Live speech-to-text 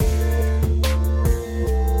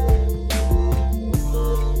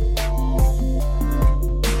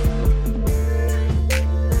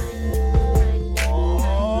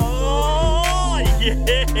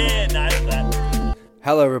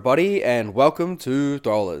Hello, everybody, and welcome to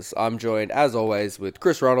Throwlers. I'm joined, as always, with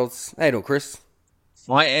Chris Reynolds. How you doing, Chris?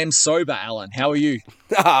 I am sober, Alan. How are you?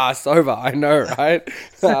 Sober, I know, right?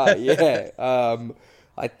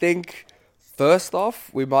 I think, first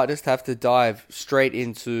off, we might just have to dive straight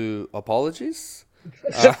into apologies.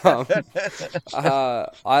 Um,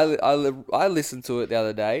 I listened to it the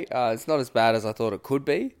other day. It's not as bad as I thought it could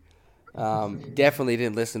be. Definitely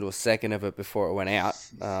didn't listen to a second of it before it went out.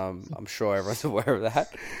 I'm sure everyone's aware of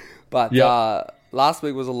that. But Yep. last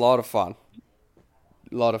week was a lot of fun.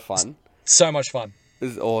 A lot of fun. So much fun. It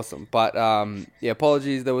was awesome. But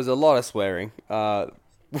apologies. There was a lot of swearing. We're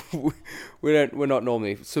not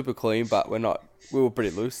normally super clean, but we were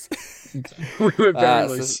pretty loose. We were very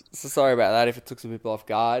loose. So sorry about that if it took some people off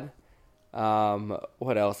guard.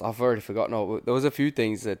 What else? I've already forgotten. Oh, there was a few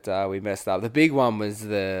things that we messed up. The big one was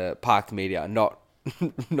the parked media not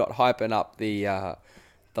not hyping up the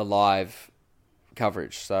live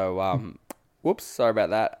coverage. So whoops, sorry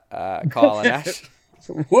about that, Kyle and Ash.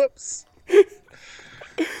 Whoops.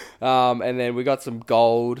 And then we got some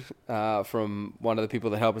gold from one of the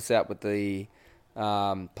people that helped us out with the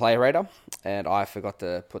player radar, and I forgot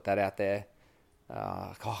to put that out there.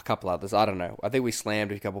 A couple others, I don't know. I think we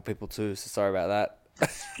slammed a couple people too, so sorry about that.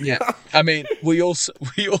 Yeah. I mean, we also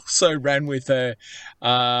ran with a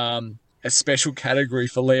special category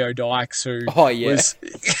for Leo Dykes, who was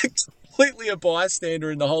completely a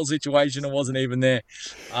bystander in the whole situation and wasn't even there.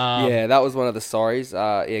 That was one of the stories.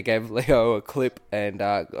 Gave Leo a clip, and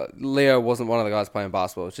Leo wasn't one of the guys playing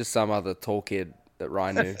basketball. It was just some other tall kid that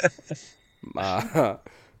Ryan knew.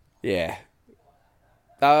 Yeah.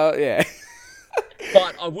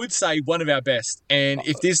 But I would say one of our best. And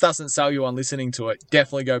if this doesn't sell you on listening to it,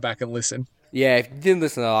 definitely go back and listen. Yeah, if you didn't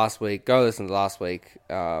listen to last week, go listen to last week.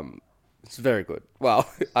 It's very good. Well,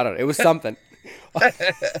 I don't know. It was something.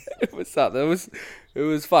 It was something. It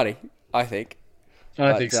was funny, I think.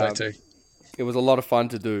 I think so too. It was a lot of fun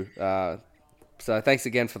to do. So thanks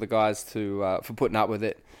again for the guys for putting up with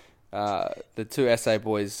it. The two SA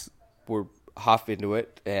boys were half into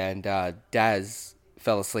it, and Daz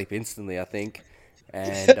fell asleep instantly, I think.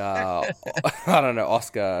 And I don't know,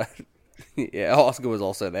 Oscar. Yeah, Oscar was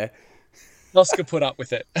also there. Oscar put up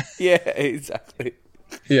with it. Yeah, exactly.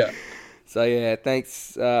 Yeah. So yeah,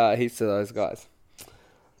 thanks heaps to those guys.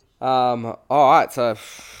 All right, so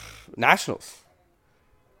Nationals,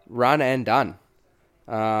 run and done.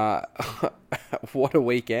 What a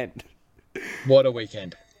weekend! What a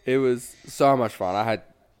weekend! It was so much fun. I had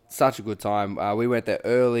such a good time. We went there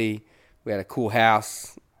early. We had a cool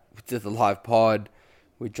house. We did the live pod.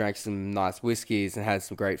 We drank some nice whiskeys and had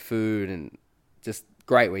some great food, and just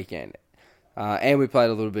great weekend. And we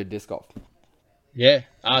played a little bit of disc golf. Yeah,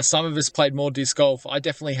 some of us played more disc golf. I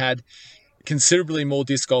definitely had considerably more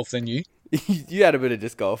disc golf than you. You had a bit of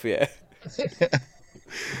disc golf, yeah.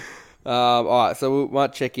 All right, so we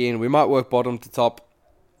might check in. We might work bottom to top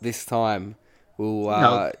this time. We'll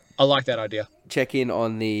I like that idea. check in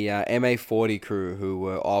on the MA40 crew who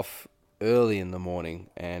were off early in the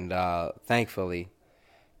morning, and thankfully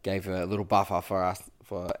gave a little buffer for us,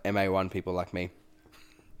 for MA1 people like me.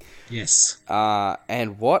 Yes.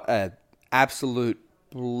 And what a absolute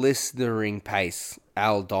blistering pace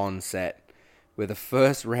Al Don set with a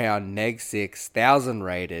first round neg 6 1,000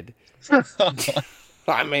 rated.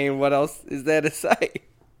 I mean, what else is there to say?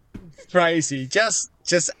 Crazy. Just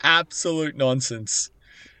absolute nonsense.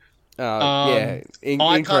 I I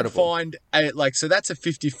can't incredible. find so that's a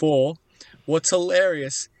 54. What's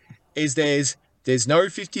hilarious is there's no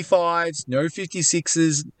 55s, no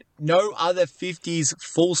 56s, no other 50s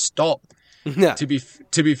full stop No. to be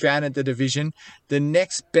found at the division. The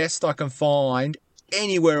next best I can find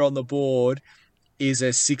anywhere on the board is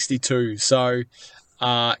a 62. So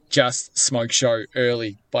just smoke show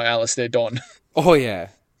early by Alistair Don. Oh yeah.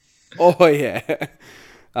 Oh yeah.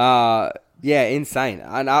 Yeah, insane.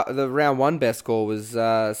 And the round one best score was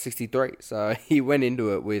 63. So he went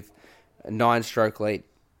into it with a 9-stroke lead,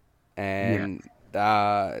 and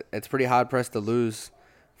it's pretty hard pressed to lose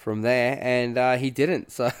from there. And he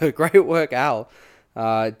didn't. So great work, Al.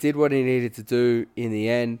 Did what he needed to do in the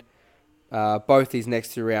end. Both his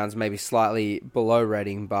next two rounds maybe slightly below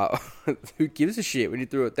rating, but who gives a shit when you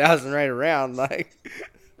threw 1,000 rated round? Like,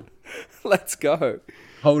 let's go.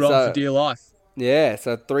 Hold on for dear life. Yeah,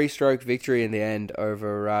 so 3-stroke victory in the end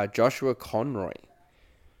over Joshua Conroy.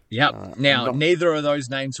 Yep. Now, neither of those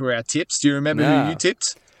names were our tips. Do you remember who you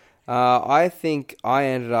tipped? I think I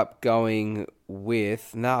ended up going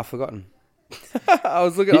with... I've forgotten. I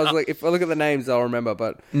was like, if I look at the names, I'll remember.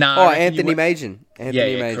 But Anthony Majan.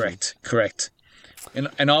 Anthony Majan. Correct.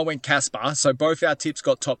 And I went Casper. So both our tips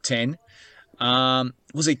got top 10.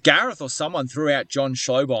 Was it Gareth or someone threw out John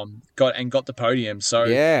Schlobom got the podium? So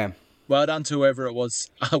Yeah. Well done to whoever it was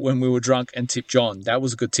when we were drunk and tipped John. That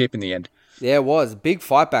was a good tip in the end. Yeah, it was. Big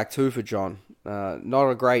fight back too for John. Not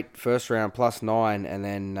a great first round, +9, and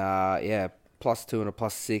then, +2 and a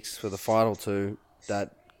 +6 for the final two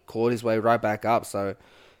that clawed his way right back up. So,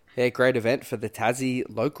 yeah, great event for the Tassie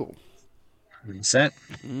local. 100%.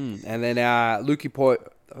 And then Lukey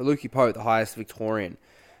Pote, the highest Victorian,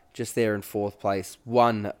 just there in 4th place,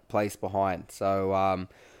 1 place behind. So,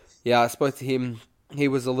 I spoke to him. He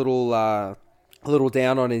was a little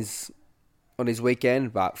down on his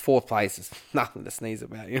weekend, but 4th place is nothing to sneeze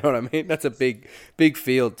about. You know what I mean? That's a big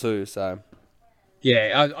field too. So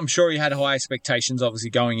yeah, I'm sure he had high expectations. Obviously,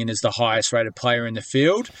 going in as the highest rated player in the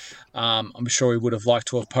field, I'm sure he would have liked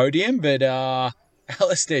to have podium, but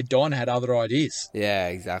Alistair Don had other ideas. Yeah,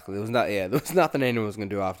 exactly. There was nothing anyone was going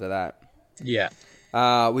to do after that. Yeah.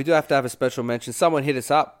 We do have to have a special mention. Someone hit us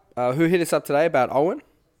up. Who hit us up today about Owen?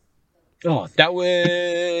 Oh, that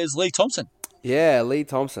was Lee Thompson. Yeah, Lee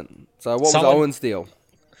Thompson. So what was Owen's deal?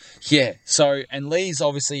 Yeah, and Lee's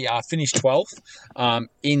obviously finished 12th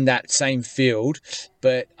in that same field,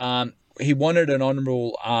 but he wanted an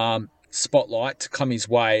honourable spotlight to come his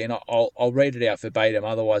way, and I'll read it out verbatim,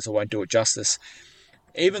 otherwise I won't do it justice.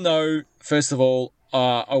 Even though, first of all,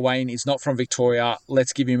 Owain is not from Victoria,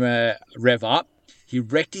 let's give him a rev up. He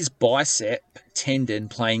wrecked his bicep tendon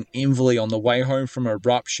playing Inverleigh on the way home from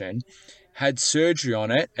eruption, had surgery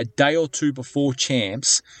on it a day or two before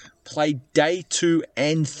champs, played day 2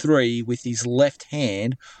 and 3 with his left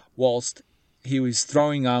hand whilst his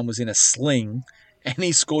throwing arm was in a sling, and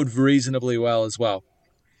he scored reasonably well as well.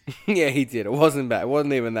 Yeah, he did. It wasn't bad. It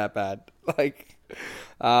wasn't even that bad.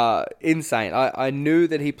 Insane. I knew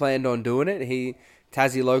that he planned on doing it.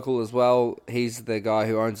 Tassie local as well. He's the guy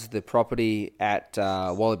who owns the property at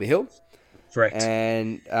Wallaby Hill. Correct.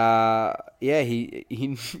 And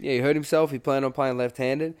he hurt himself. He planned on playing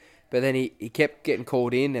left-handed, but then he kept getting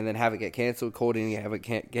called in and then have it get cancelled. Called in and have it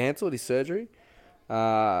cancelled his surgery.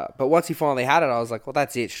 But once he finally had it, I was like, well,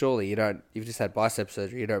 that's it. Surely you've just had bicep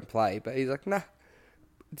surgery. You don't play. But he's like, nah,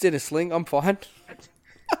 it's in a sling. I'm fine.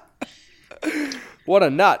 What a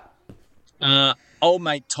nut. Old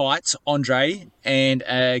mate Tights, Andre, and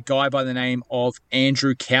a guy by the name of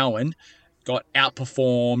Andrew Cowan got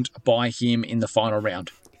outperformed by him in the final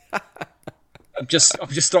round. I'm just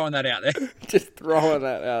throwing that out there. Just throwing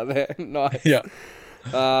that out there. Nice.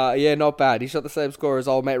 Yeah. Not bad. He shot the same score as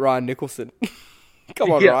old mate Ryan Nicholson.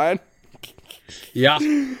 Come on, yeah. Ryan. Yeah.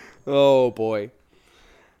 Oh, boy.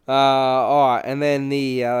 All right, and then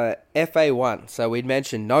the FA1. So we'd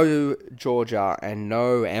mentioned no Georgia and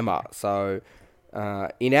no Emma. So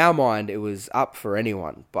in our mind, it was up for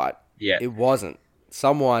anyone, but it wasn't.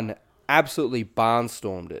 Someone absolutely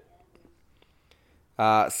barnstormed it.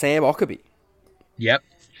 Sam Ockerby. Yep.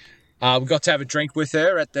 We got to have a drink with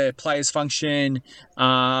her at the players' function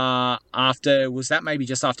was that maybe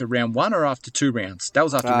just after round 1 or after 2 rounds? That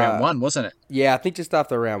was after round 1, wasn't it? Yeah, I think just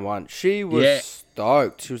after round 1. She was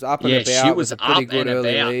stoked. She was up and about. She was with a pretty good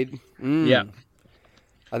early lead. Yeah.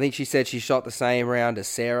 I think she said she shot the same round as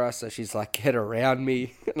Sarah, so she's like, get around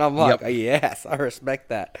me. And I'm like, oh, yes, I respect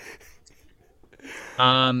that.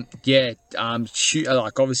 She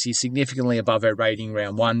obviously significantly above her rating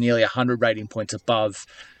round 1, nearly 100 rating points above,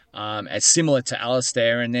 as similar to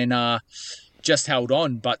Alistair, and then just held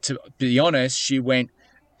on. But to be honest, she went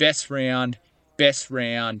best round,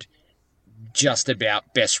 just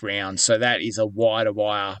about best round. So that is a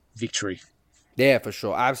wire victory. Yeah, for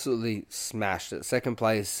sure. Absolutely smashed it. Second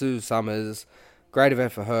place, Sue Summers. Great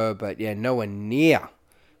event for her, but nowhere near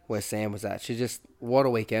where Sam was at. What a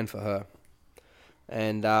weekend for her.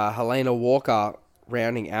 And Helena Walker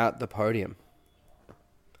rounding out the podium.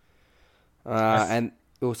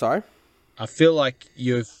 Sorry? I feel like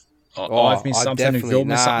I've missed something.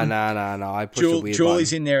 No. I pushed a weird Julie's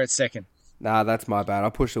button. in there at second. Nah, that's my bad. I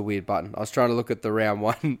pushed a weird button. I was trying to look at the round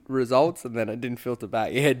 1 results, and then it didn't filter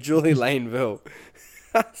back. Yeah, Julie Laneville.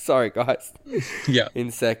 Sorry, guys. Yeah. In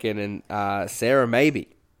second, and Sarah Maybe.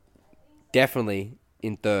 Definitely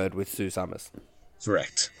in third with Sue Summers.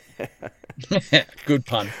 Correct. Good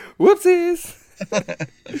pun. Whoopsies.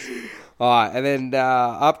 All right, and then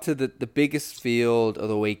up to the biggest field of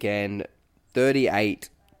the weekend, 38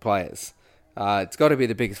 players. It's got to be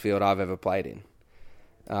the biggest field I've ever played in.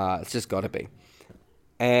 It's just got to be.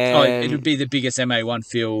 And it would be the biggest MA1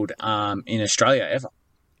 field in Australia ever.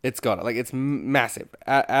 It's got it. It's massive,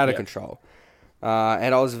 out of control.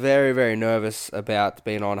 And I was very, very nervous about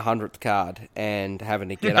being on 100th card and having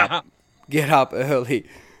to get up early.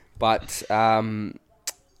 But, kind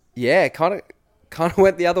of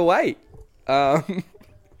went the other way. Um,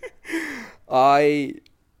 I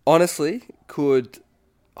honestly could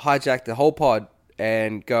hijack the whole pod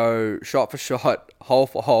and go shot for shot, hole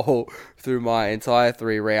for hole through my entire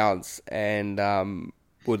 3 rounds, and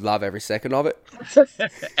would love every second of it.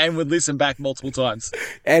 And would listen back multiple times.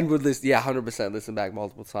 And would listen, 100% listen back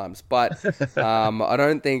multiple times. But I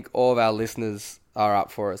don't think all of our listeners are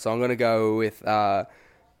up for it. So I'm going to go with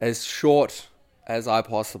as short as I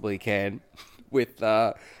possibly can with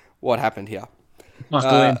what happened here.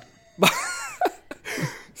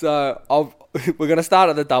 So we're going to start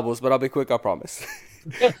at the doubles, but I'll be quick, I promise.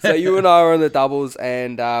 So you and I are on the doubles,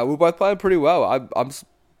 and we're both playing pretty well.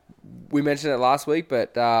 We mentioned it last week,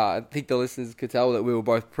 but I think the listeners could tell that we were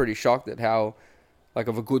both pretty shocked at how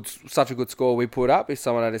such a good score we put up. If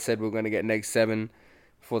someone had said we were going to get -7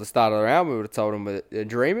 before the start of the round, we would have told them we're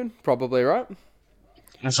dreaming. Probably right.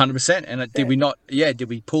 100%. And did we not? Yeah, did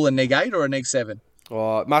we pull a -8 or a -7?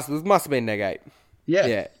 Oh, it must have been -8.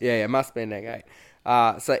 Yeah. It must have been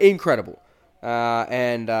 -8. So incredible.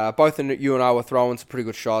 And both you and I were throwing some pretty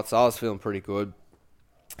good shots. I was feeling pretty good.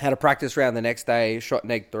 Had a practice round the next day, shot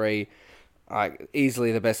 -3.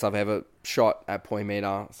 Easily the best I've ever shot at point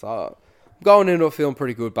meter. So I'm going into it feeling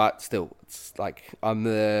pretty good, but still, it's like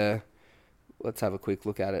let's have a quick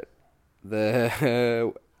look at it.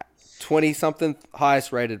 The 20-something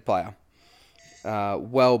highest rated player.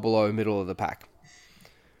 Well below middle of the pack.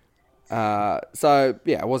 So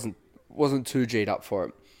yeah, I wasn't too G'd up for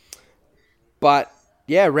it. But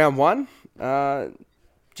yeah, round 1,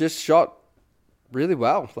 just shot really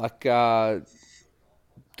well.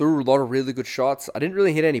 Threw a lot of really good shots. I didn't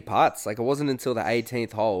really hit any putts. It wasn't until the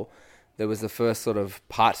 18th hole that was the first sort of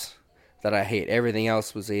putt that I hit. Everything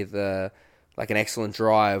else was either an excellent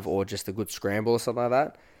drive or just a good scramble or something like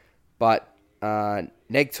that. But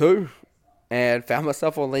 -2 and found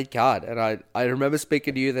myself on lead card. And I remember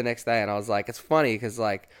speaking to you the next day, and I was like, it's funny because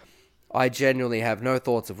I genuinely have no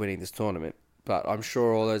thoughts of winning this tournament. But I'm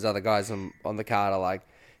sure all those other guys on the card are like,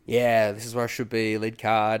 yeah, this is where I should be, lead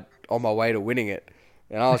card, on my way to winning it.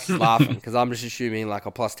 And I was just laughing because I'm just assuming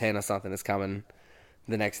a +10 or something is coming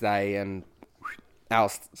the next day, and Al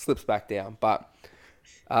slips back down. But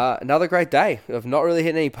another great day of not really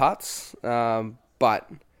hitting any putts, but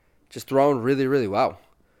just throwing really, really well.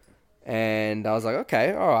 And I was like,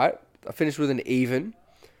 okay, all right. I finished with an even,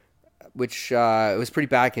 which it was pretty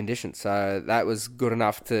bad conditions. So that was good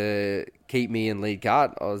enough to keep me in lead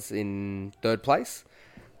card. I was in 3rd place.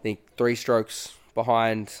 I think 3 strokes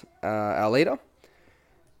behind our leader.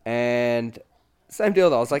 And same deal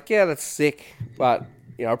though. I was like, yeah, that's sick, but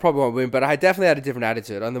I probably won't win. But I definitely had a different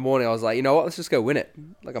attitude. In the morning, I was like, you know what? Let's just go win it.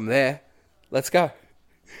 I'm there. Let's go.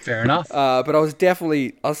 Fair enough. But I was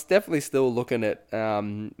definitely still looking at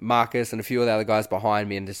Marcus and a few of the other guys behind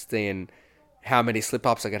me and just seeing how many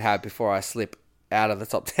slip-ups I could have before I slip out of the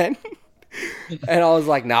top 10. And I was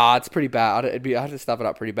like, nah, it's pretty bad. I had to stuff it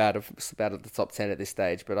up pretty bad to slip out of the top 10 at this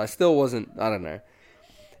stage. But I still wasn't, I don't know.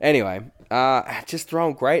 Anyway, just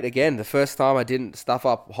throwing great again. The first time I didn't stuff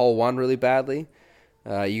up hole 1 really badly.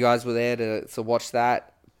 You guys were there to watch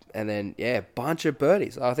that. And then, yeah, bunch of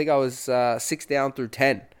birdies. I think I was 6 down through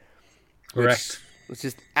 10. Correct. Which was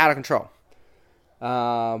just out of control.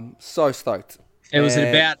 So stoked.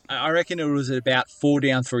 I reckon it was at about 4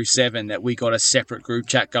 down through 7 that we got a separate group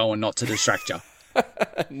chat going, not to distract you.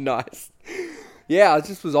 Nice. Yeah, I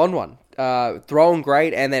just was on one. Throwing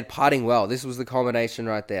great and then putting well. This was the combination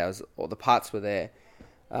right there. All the putts were there.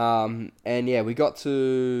 And yeah, we got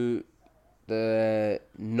to the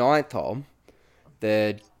 9th hole,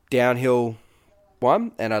 the downhill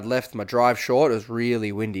one, and I'd left my drive short. It was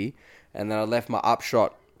really windy. And then I left my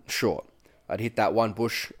upshot short. I'd hit that one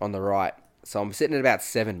bush on the right. So I'm sitting at about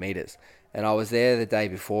 7 meters. And I was there the day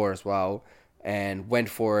before as well and went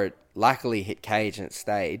for it. Luckily hit cage and it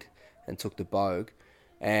stayed and took the bogue.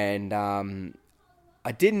 And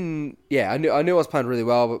I didn't... Yeah, I knew I was playing really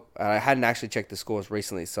well, but I hadn't actually checked the scores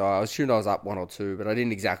recently. So I assumed I was up 1 or 2, but I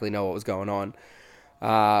didn't exactly know what was going on.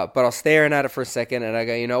 But I was staring at it for a second and I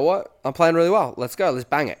go, you know what? I'm playing really well. Let's go. Let's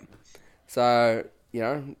bang it. So,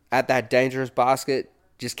 at that dangerous basket,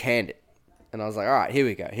 just canned it. And I was like, all right, here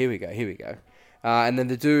we go. And then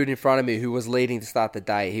the dude in front of me who was leading to start the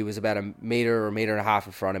day, he was about a meter or a meter and a half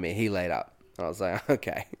in front of me. He laid up. And I was like,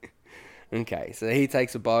 okay. Okay, so he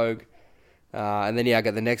takes a bogue. And then, I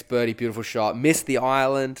got the next birdie, beautiful shot. Missed the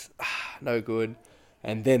island. No good.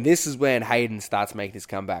 And then this is when Hayden starts making his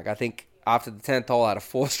comeback. I think after the 10th hole, I had a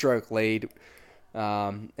 4-stroke lead.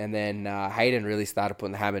 And then Hayden really started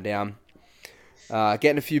putting the hammer down.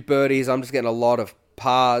 Getting a few birdies. I'm just getting a lot of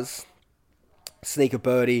pars. Sneak a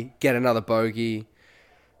birdie, get another bogey.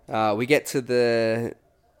 We get to the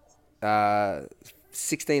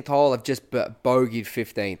 16th hole, I've just bogeyed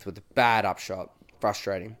 15th with a bad upshot.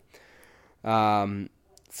 Frustrating. So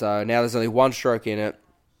now there's only one stroke in it.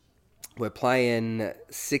 We're playing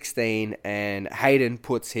 16, and Hayden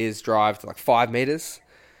puts his drive to like 5 meters,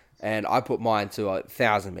 and I put mine to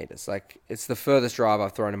 1,000 meters. Like, it's the furthest drive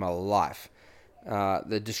I've thrown in my life.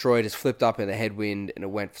 The Destroyer just flipped up in the headwind, and it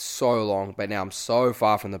went so long, but now I'm so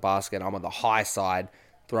far from the basket, I'm on the high side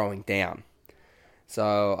throwing down.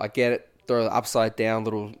 So I get it, throw the upside down,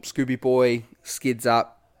 little Scooby boy skids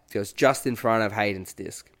up, goes just in front of Hayden's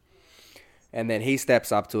disc. And then he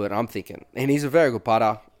steps up to it, and I'm thinking, and he's a very good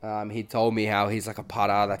putter. He told me how he's like a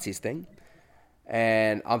putter, that's his thing.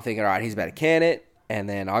 And I'm thinking, all right, he's about to can it, and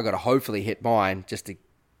then I got to hopefully hit mine just to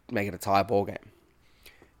make it a tie ball game.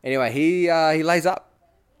 Anyway, he lays up.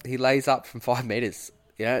 He lays up from 5 meters.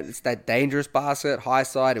 You know, it's that dangerous basket, high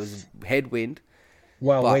side. It was headwind.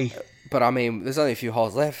 Well, but I mean, there's only a few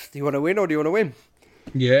holes left. Do you want to win or do you want to win?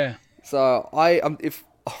 Yeah. So I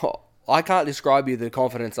can't describe you the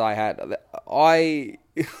confidence I had.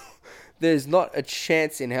 There's not a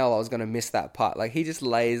chance in hell I was going to miss that putt. Like, he just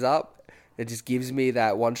lays up. It just gives me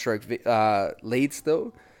that one-stroke lead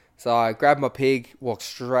still. So I grabbed my pig, walked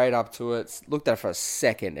straight up to it, looked at it for a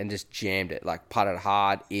second, and just jammed it. Like, putted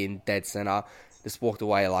hard in dead center. Just walked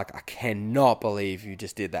away like, I cannot believe you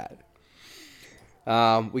just did that.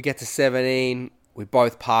 We get to 17. We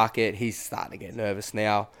both park it. He's starting to get nervous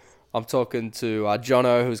now. I'm talking to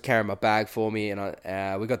Jono, who's carrying my bag for me, and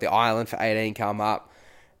we got the island for 18 come up.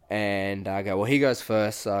 And I go, well, he goes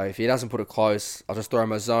first, so if he doesn't put it close, I'll just throw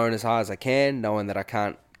my zone as hard as I can, knowing that I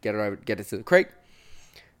can't get it to the creek,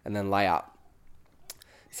 and then lay up.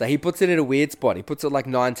 So he puts it in a weird spot. He puts it like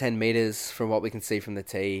 9-10 meters from what we can see from the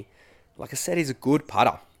tee. Like I said, he's a good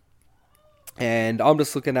putter. And I'm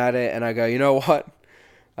just looking at it, and I go, you know what?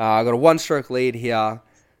 I got a one-stroke lead here,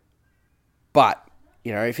 but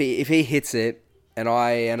you know, if he hits it and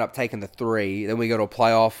I end up taking the 3, then we go to a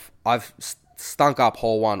playoff. I've stunk up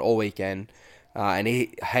hole 1 all weekend, and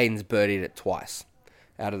Hayden's birdied it twice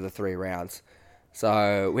out of the 3 rounds.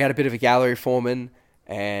 So we had a bit of a gallery forming,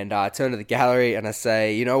 and I turn to the gallery and I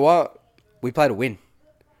say, you know what? We played a win.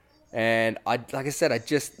 And like I said, I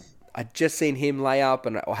just seen him lay up,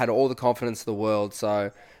 and I had all the confidence in the world.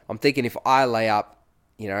 So I'm thinking, if I lay up,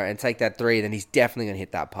 you know, and take that 3, then he's definitely going to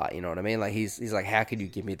hit that putt, you know what I mean? Like, he's like, how could you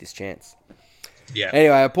give me this chance? Yeah.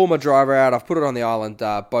 Anyway, I pull my driver out. I've put it on the island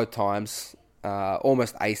both times.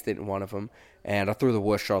 Almost aced it in one of them. And I threw the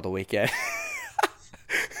worst shot of the weekend.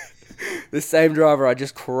 The same driver I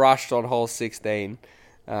just crushed on hole 16.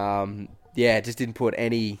 Just didn't put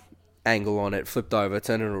any angle on it. Flipped over,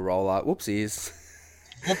 turned into a roller. Whoopsies.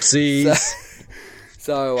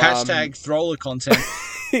 So hashtag Throller content.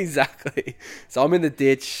 Exactly. So I'm in the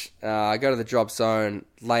ditch. I go to the drop zone,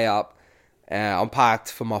 lay up. I'm parked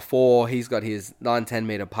for my 4. He's got his 9-10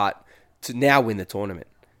 meter putt to now win the tournament,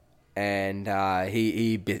 and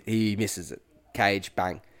he misses it. Cage,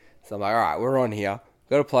 bang. So I'm like, all right, we're on here.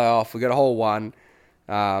 Got to play off. We got a hole 1.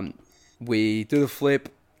 We do the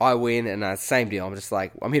flip. I win, and same deal. I'm just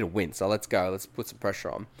like, I'm here to win, so let's go. Let's put some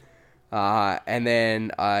pressure on. And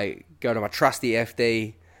then I go to my trusty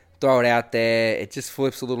FD. Throw it out there. It just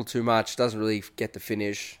flips a little too much. Doesn't really get the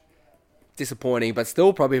finish. Disappointing, but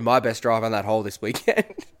still probably my best drive on that hole this weekend.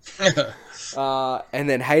 And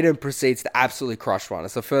then Hayden proceeds to absolutely crush one.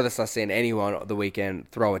 It's the furthest I've seen anyone the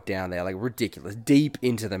weekend throw it down there. Like, ridiculous. Deep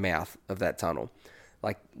into the mouth of that tunnel.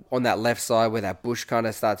 Like, on that left side where that bush kind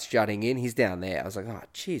of starts jutting in. He's down there. I was like, oh,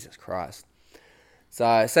 Jesus Christ.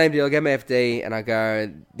 So, same deal. I get my FD, and I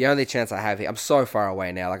go, the only chance I have here, I'm so far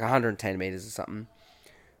away now, like 110 meters or something.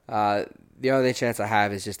 The only chance I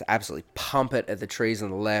have is just to absolutely pump it at the trees on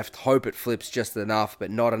the left, hope it flips just enough, but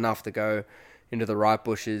not enough to go into the right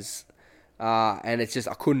bushes. And it's just,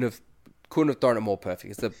 I couldn't have thrown it more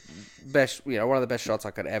perfect. It's the best, one of the best shots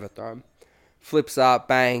I could ever throw. Flips up,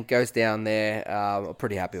 bang, goes down there. I'm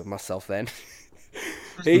pretty happy with myself then.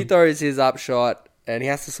 He throws his up shot, and he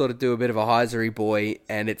has to sort of do a bit of a hyzery boy,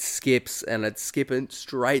 and it skips, and it's skipping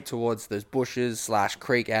straight towards those bushes /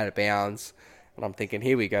 creek out of bounds. And I'm thinking,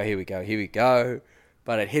 here we go.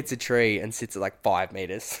 But it hits a tree and sits at like 5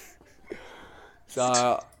 meters.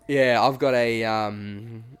 So, yeah, I've got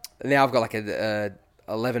now I've got like a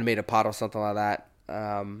 11 meter putt or something like that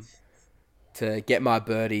to get my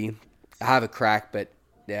birdie. I have a crack, but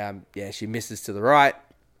she misses to the right.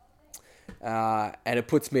 And it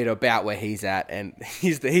puts me to about where he's at. And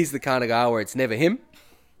he's the kind of guy where it's never him.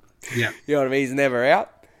 Yeah. You know what I mean? He's never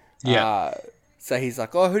out. Yeah. So he's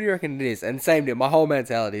like, oh, who do you reckon it is? And same deal. My whole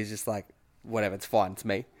mentality is just like, whatever, it's fine. It's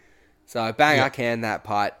me. So bang, I can that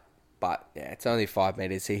putt. But yeah, it's only 5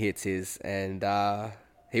 meters. He hits his and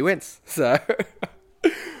he wins. So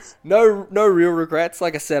no real regrets.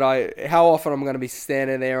 Like I said, how often I'm going to be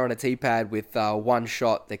standing there on a tee pad with one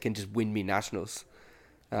shot that can just win me nationals.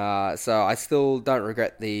 So I still don't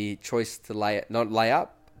regret the choice to not lay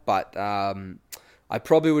up, but I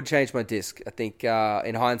probably would change my disc. I think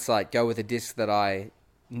in hindsight, go with a disc that I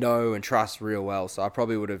know and trust real well. So I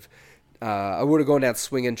probably would have. I would have gone down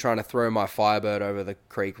swinging, trying to throw my Firebird over the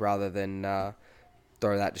creek rather than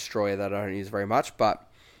throw that Destroyer that I don't use very much. But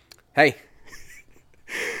hey,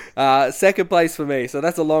 second place for me. So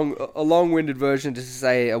that's a long-winded version just to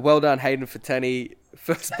say well done, Hayden Fateni,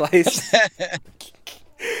 first place,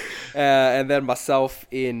 and then myself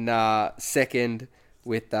in second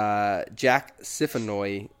with Jack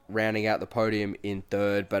Sifanoy rounding out the podium in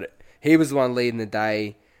third. But he was the one leading the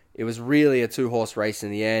day. It was really a 2-horse race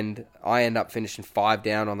in the end. I ended up finishing 5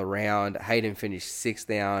 down on the round. Hayden finished 6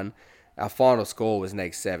 down. Our final score was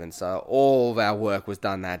 -7, so all of our work was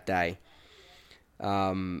done that day.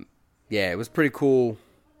 Yeah, it was pretty cool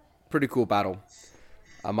battle,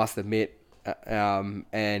 I must admit.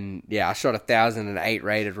 And yeah, I shot 1,008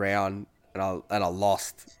 rated round, and I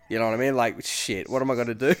lost. You know what I mean? Like, shit, what am I going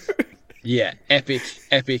to do? Yeah, epic.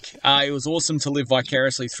 It was awesome to live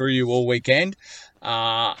vicariously through you all weekend.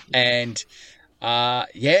 Yeah,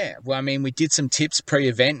 well, I mean, we did some tips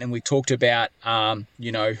pre-event and we talked about,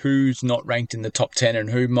 who's not ranked in the top 10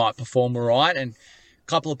 and who might perform all right. And a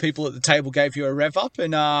couple of people at the table gave you a rev up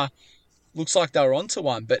and looks like they were onto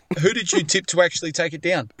one. But who did you tip to actually take it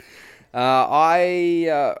down?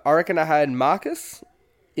 I reckon I had Marcus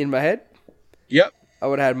in my head. Yep. I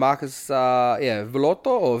would have had Marcus,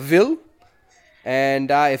 Villotto or Vil,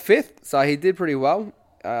 and fifth. So he did pretty well.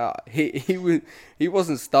 He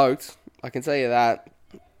wasn't stoked, I can tell you that,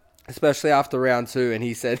 especially after round 2. And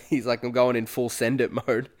he said he's like, I'm going in full send it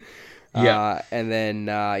mode. Yeah. And then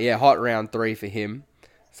hot round 3 for him.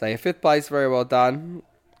 So your 5th place, very well done.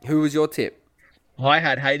 Who was your tip? I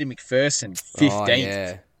had Hayden McPherson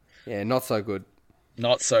 15th. Oh, yeah, not so good.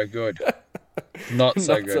 Not so good. Not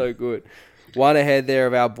so good. One ahead there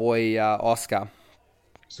of our boy Oscar.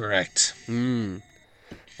 Correct. But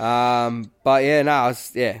yeah, no,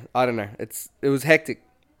 I don't know. It was hectic.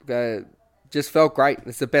 Just felt great.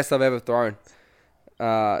 It's the best I've ever thrown.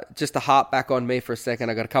 Just to harp back on me for a second,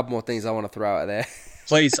 I got a couple more things I want to throw out there.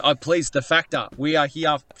 Please, the factor. We are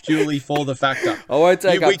here purely for the factor. I won't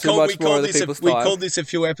take up too much more of the people's time. We called this a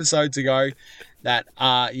few episodes ago that,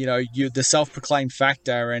 you're the self-proclaimed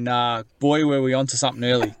factor, and boy, were we onto something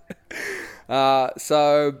early.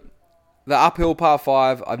 So the uphill par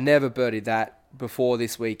 5, I've never birdied that before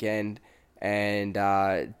this weekend, and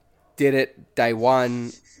did it day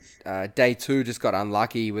 1. Day 2 just got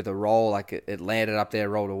unlucky with a roll, like it landed up there,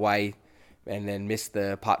 rolled away, and then missed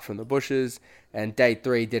the putt from the bushes. And day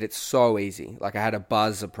 3 did it so easy. Like I had a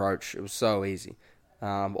buzz approach. It was so easy.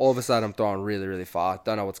 All of a sudden I'm throwing really, really far.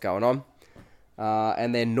 Don't know what's going on.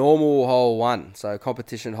 And then normal hole 1, so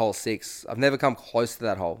competition hole 6. I've never come close to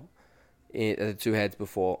that hole at the 2 heads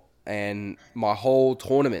before. And my whole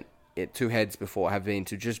tournament at 2 heads before have been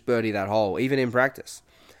to just birdie that hole, even in practice.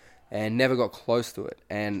 And never got close to it.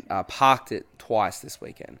 And parked it twice this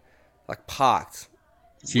weekend. Like parked.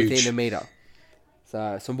 Huge. Within a meter.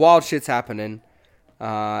 So some wild shit's happening.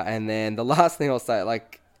 And then the last thing I'll say,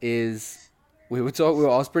 is I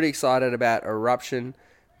was pretty excited about Eruption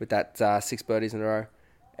with that 6 birdies in a row.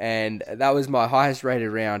 And that was my highest rated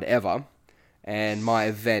round ever. And my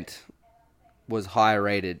event was higher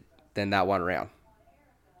rated than that one round.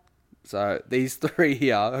 So these 3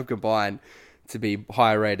 here have combined to be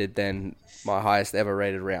higher rated than my highest ever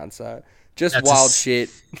rated round. So just wild shit.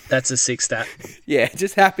 That's a 6 stat. Yeah,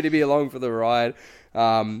 just happy to be along for the ride.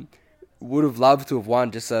 Would have loved to have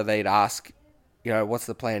won just so they'd ask, what's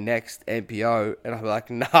the plan next, NPO? And I'd be like,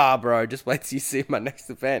 nah, bro, just wait till you see my next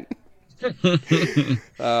event. But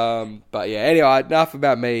yeah, anyway, enough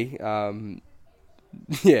about me.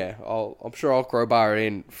 Yeah, I'm sure I'll crowbar it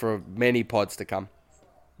in for many pods to come.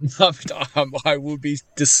 I would be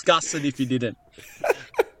disgusted if you didn't.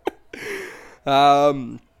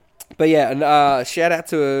 But yeah, and shout out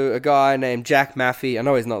to a guy named Jack Maffey. I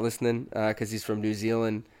know he's not listening because he's from New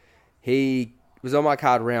Zealand. He was on my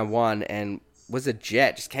card round 1 and was a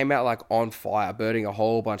jet. Just came out like on fire, birding a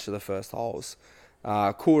whole bunch of the first holes.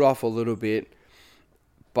 Cooled off a little bit,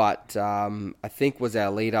 but I think was our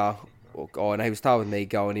leader. And he was tied with me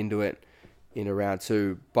going into it in a round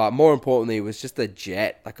 2. But more importantly, it was just a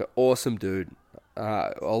jet, like an awesome dude.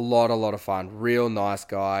 A lot of fun. Real nice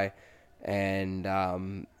guy. And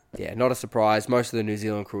yeah, not a surprise. Most of the New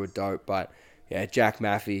Zealand crew are dope. But yeah, Jack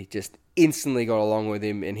Maffey, just instantly got along with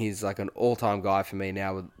him, and he's like an all-time guy for me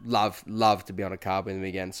now. Would love to be on a card with him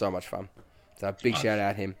again. So much fun. So big shout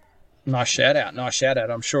out him. Nice shout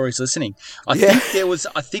out. I'm sure he's listening. I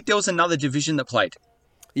think there was another division that played.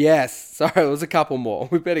 Yes. Sorry, there was a couple more.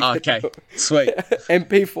 We better get okay. Sweet.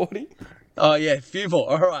 MP40. Oh yeah, a few more.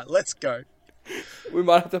 All right, let's go. We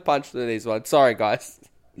might have to punch through these ones. Sorry, guys.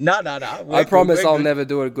 No. I promise I'll never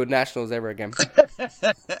do a good nationals ever again.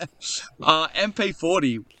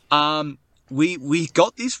 MP40. We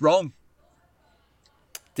got this wrong.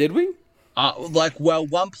 Did we?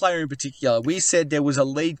 One player in particular. We said there was a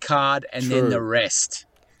lead card and then the rest.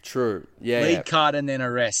 True. Yeah. Lead card and then a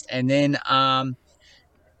rest. And then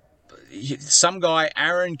some guy,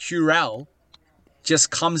 Aaron Currell,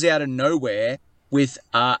 just comes out of nowhere with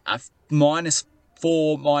a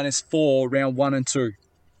 -4 round 1 and 2.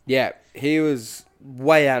 Yeah, he was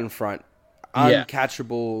way out in front.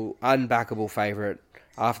 Uncatchable, unbackable favourite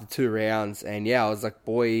after 2 rounds. And I was like,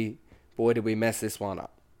 boy, did we mess this one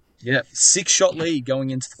up. Yeah, 6-shot lead going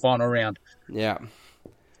into the final round. Yeah.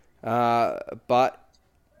 But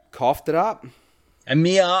coughed it up. A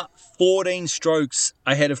mere 14 strokes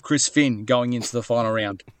ahead of Chris Finn going into the final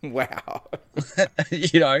round. Wow. But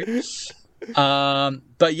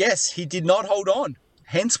yes, he did not hold on.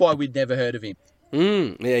 Hence why we'd never heard of him.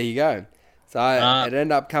 There you go. So it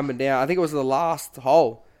ended up coming down. I think it was the last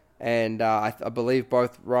hole. And I believe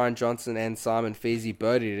both Ryan Johnson and Simon Feasey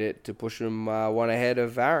birdied it to push him one ahead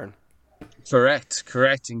of Aaron. Correct.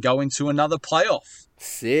 And go into another playoff.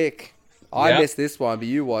 Sick. I missed this one, but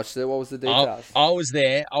you watched it. What was the details? I was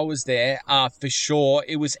there. For sure.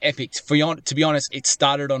 It was epic. To be honest, it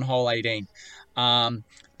started on hole 18.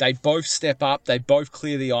 They both step up. They both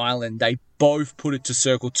clear the island. They both put it to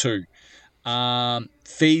circle 2.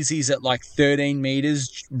 Feasey's at like 13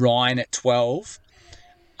 metres. Ryan at 12.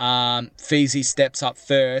 Feasey steps up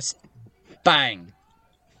first. Bang.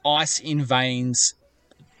 Ice in veins.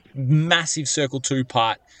 Massive circle 2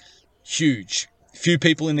 putt. Huge. Few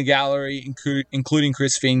people in the gallery, including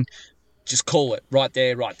Chris Finn, just call it right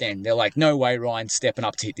there, right then. They're like, no way Ryan's stepping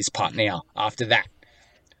up to hit this putt now. After that.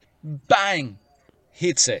 Bang.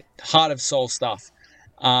 Hits it. Heart of soul stuff.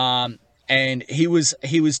 And he was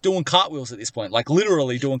doing cartwheels at this point, like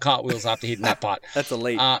literally doing cartwheels after hitting that putt. That's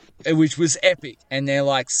elite. Which was epic. And they're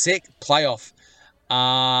like, sick, playoff.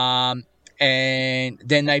 And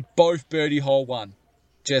then they both birdie hole 1.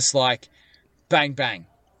 Just like, bang, bang.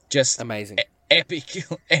 Just amazing.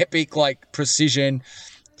 Epic, like precision,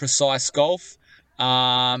 precise golf.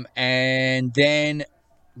 And then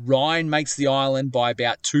Ryan makes the island by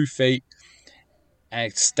about 2 feet.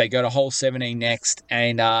 And they go to hole 17 next,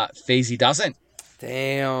 and Feasey doesn't.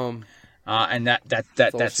 Damn. And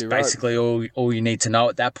that's basically all you need to know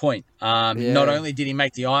at that point. Not only did he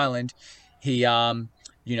make the island, he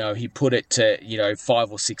put it to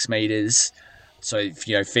 5 or 6 meters. So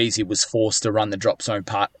Feasey was forced to run the drop zone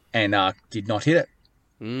putt and did not hit it.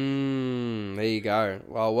 There you go.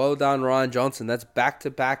 Well done, Ryan Johnson. That's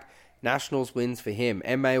back-to-back Nationals wins for him.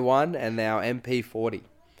 MA1 and now MP40.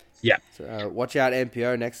 Yeah. So watch out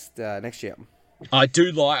MPO next year. I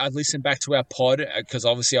listened back to our pod because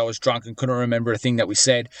obviously I was drunk and couldn't remember a thing that we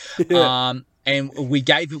said. And we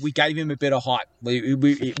gave him a bit of hype.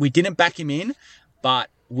 We didn't back him in,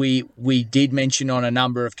 but we did mention on a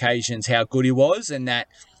number of occasions how good he was and that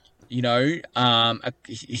he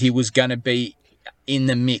was going to be in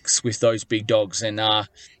the mix with those big dogs. And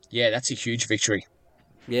that's a huge victory.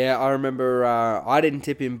 Yeah, I remember I didn't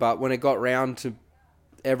tip him, but when it got round to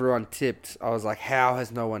everyone tipped, I was like, how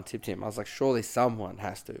has no one tipped him? I was like, surely someone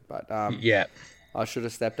has to. But I should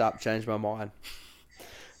have stepped up, changed my mind.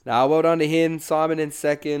 Now, well done to him. Simon in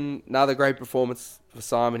second. Another great performance for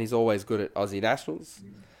Simon. He's always good at Aussie Nationals.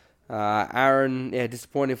 Aaron,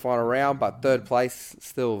 disappointing final round, but third place,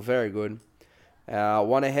 still very good.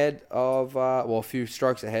 One ahead of, a few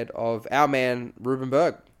strokes ahead of our man, Ruben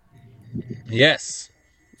Berg. Yes.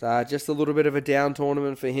 Just a little bit of a down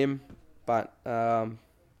tournament for him, but can't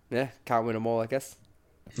win them all, I guess.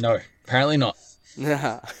 No, apparently not.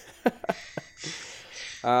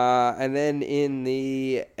 And then in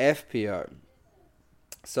the FPO,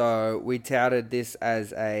 so we touted this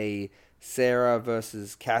as a Sarah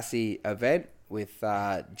versus Cassie event with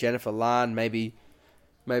Jennifer Lahn maybe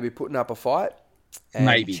putting up a fight. And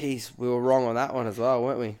maybe. Jeez, we were wrong on that one as well,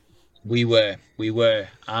 weren't we? We were.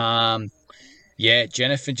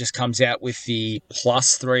 Jennifer just comes out with the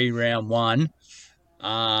 +3 round 1.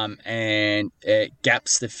 And it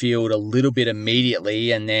gaps the field a little bit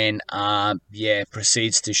immediately, and then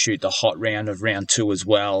proceeds to shoot the hot round of round 2 as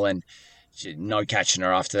well, and no catching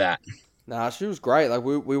her after that. Nah, she was great. Like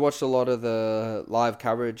we watched a lot of the live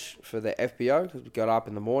coverage for the FPO because we got up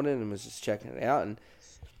in the morning and was just checking it out, and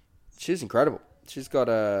she's incredible. She's got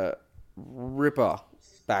a ripper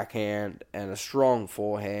backhand and a strong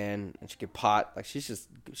forehand, and she can putt. Like she's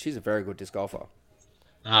a very good disc golfer.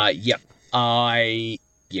 Yep.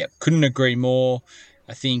 Couldn't agree more.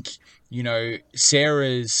 I think,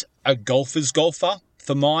 Sarah's a golfer's golfer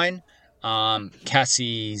for mine.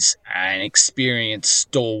 Cassie's an experienced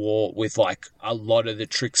stalwart with like a lot of the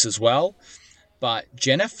tricks as well. But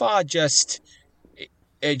Jennifer's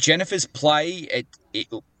play, it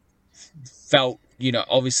felt,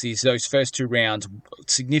 obviously those first 2 rounds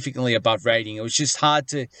significantly above rating. It was just hard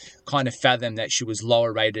to kind of fathom that she was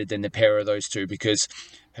lower rated than the pair of those two because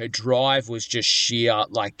her drive was just sheer,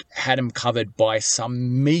 like had him covered by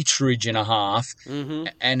some meterage and a half,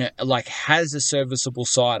 and like has a serviceable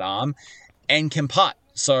sidearm and can putt.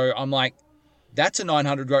 So I'm like, that's a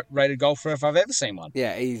 900 rated golfer if I've ever seen one.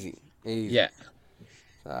 Yeah, easy. Yeah.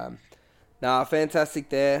 Fantastic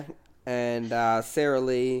there. And Sarah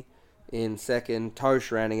Lee in second, Tosh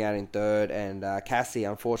rounding out in third, and Cassie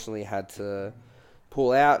unfortunately had to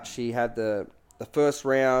pull out. She had the first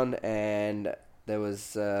round, and there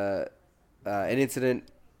was an incident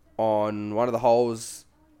on one of the holes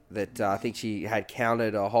that I think she had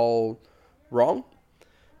counted a hole wrong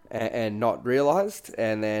and not realised.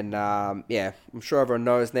 And then, I'm sure everyone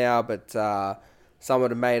knows now, but someone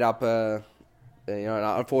had made up an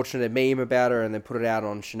unfortunate meme about her and then put it out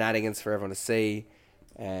on Shenanigans for everyone to see.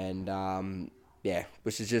 And,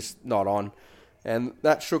 which is just not on. And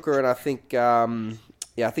that shook her, and I think...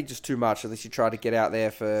 I think just too much. I think she tried to get out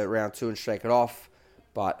there for round 2 and shake it off,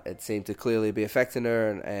 but it seemed to clearly be affecting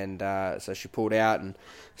her, and so she pulled out and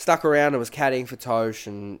stuck around and was caddying for Tosh,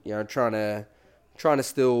 and trying to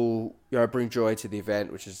still bring joy to the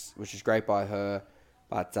event, which is great by her.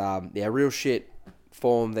 But real shit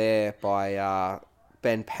form there by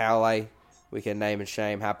Ben Powley. We can name and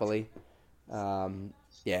shame happily. No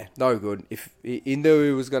good. If he knew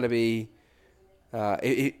he was going to be.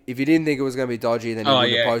 If you didn't think it was going to be dodgy, then you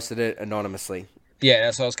would have posted it anonymously. Yeah,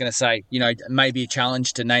 that's what I was going to say. Maybe a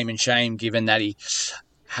challenge to name and shame given that he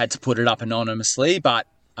had to put it up anonymously, but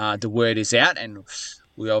the word is out and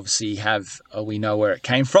we obviously we know where it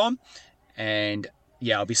came from. And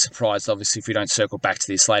I'll be surprised, obviously, if we don't circle back to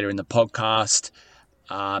this later in the podcast.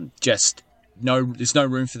 There's no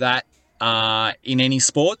room for that in any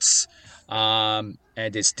sports. And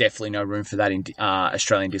there's definitely no room for that in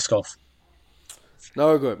Australian disc golf.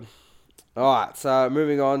 No good. All right, so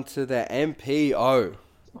moving on to the MPO.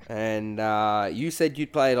 And you said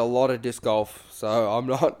you'd played a lot of disc golf, so I'm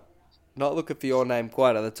not looking for your name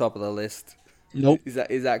quite at the top of the list. Nope.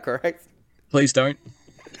 Is that correct? Please don't.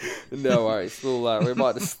 No worries. We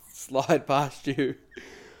might just slide past you.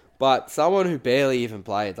 But someone who barely even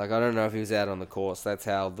played, like I don't know if he was out on the course. That's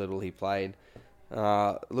how little he played.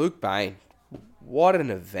 Luke Bain. What an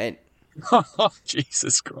event. Oh,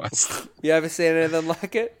 Jesus Christ. You ever seen anything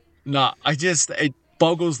like it? No, it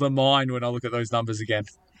boggles the mind when I look at those numbers again.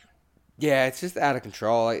 Yeah, it's just out of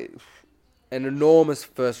control. Like, an enormous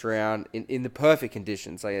first round in the perfect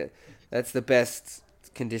conditions. Like, that's the best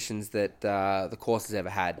conditions that the course has ever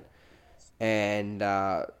had. And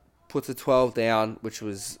puts a 12 down, which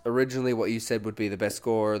was originally what you said would be the best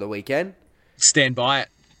score of the weekend. Stand by it.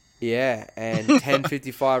 Yeah, and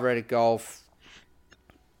 10.55 rated golf.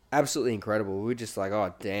 Absolutely incredible. We were just like,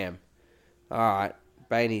 oh, damn. All right,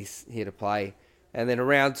 Bainey's here to play. And then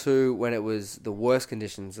round 2, when it was the worst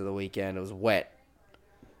conditions of the weekend, it was wet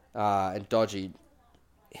and dodgy.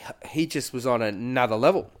 He just was on another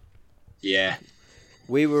level. Yeah.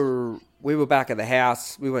 We were back at the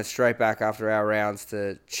house. We went straight back after our rounds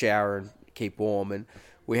to shower and keep warm. And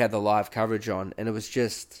we had the live coverage on. And it was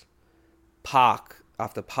just park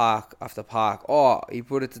after park after park. Oh, he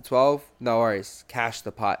put it to 12? No worries. Cash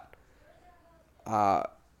the putt.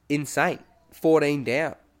 Insane. 14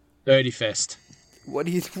 down. 30 fest. What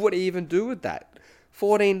do you even do with that?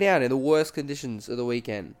 14 down in the worst conditions of the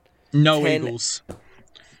weekend. No eagles.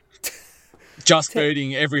 Just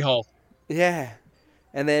birding every hole. Yeah.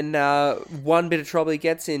 And then one bit of trouble he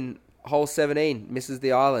gets in hole 17, misses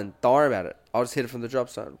the island. Don't worry about it. I'll just hit it from the drop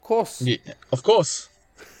zone. Of course. Yeah, of course.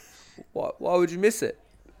 Why would you miss it?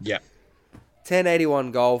 Yeah.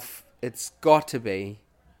 1081 golf. It's got to be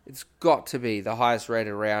the highest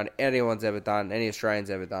rated round anyone's ever done, any Australian's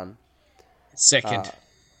ever done. Second.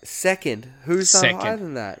 Who's done higher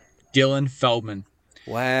than that? Dylan Feldman.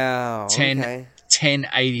 Wow.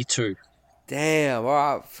 1082. Damn. All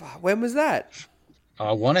right. When was that?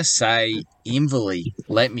 I want to say Inverleigh.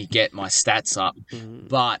 Let me get my stats up. Mm-hmm.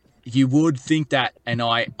 But You would think that, and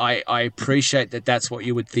I appreciate that that's what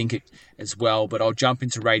you would think as well, but I'll jump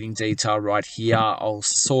into rating detail right here. I'll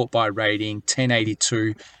sort by rating,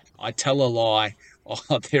 1082. I tell a lie.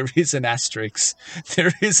 Oh, there is an asterisk.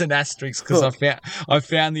 There is an asterisk because I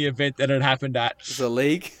found the event that it happened at. It's a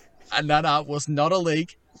league? No, it was not a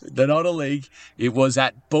league. They're not a league. It was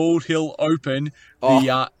at Bald Hill Open,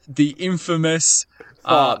 the infamous...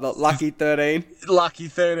 the Lucky 13. Lucky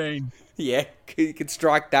 13. Yeah, you could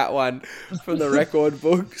strike that one from the record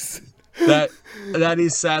books. That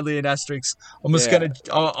is sadly an asterisk. I'm just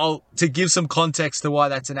I'll to give some context to why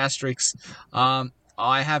that's an asterisk.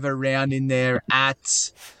 I have a round in there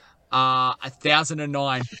at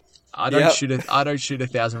 1,009. I don't shoot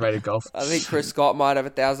 1,000 rated golf. I think Chris Scott might have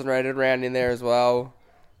 1,000 rated round in there as well.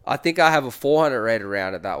 I think I have a 400 rated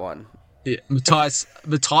round at that one. Yeah,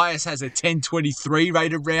 Matthias has a 1023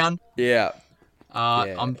 rated round. Yeah.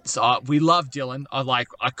 We love Dylan. I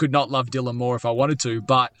could not love Dylan more if I wanted to,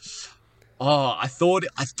 but I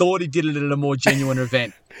thought he did it at a more genuine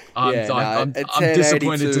event. I'm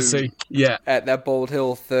disappointed to see. Yeah, at that Bald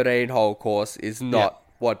Hill 13-hole course is not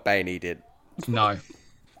what Bainey did. No,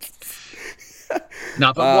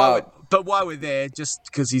 but why we're there? Just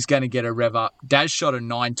because he's going to get a rev up. Daz shot a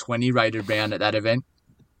 920 rated round at that event.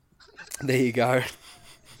 There you go.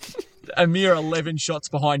 A mere 11 shots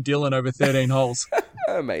behind Dylan over 13 holes.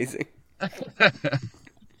 Amazing.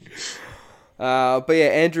 But yeah,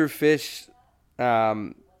 Andrew Fish,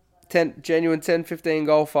 genuine 10-15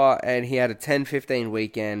 golfer, and he had a 10-15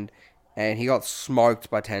 weekend, and he got smoked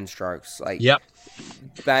by 10 strokes. Yep.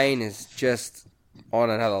 Bain is just on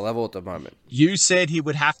another level at the moment. You said he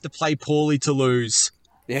would have to play poorly to lose.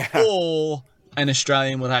 Yeah. Or an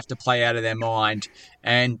Australian would have to play out of their mind,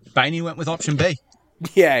 and Bainey went with option B.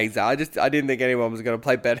 Yeah, exactly. I didn't think anyone was going to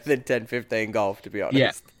play better than 10-15 golf, to be honest.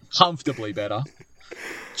 Yeah, comfortably better.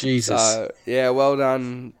 Jesus. So, yeah, well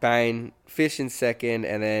done, Bain. Fish in second,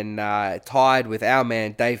 and then tied with our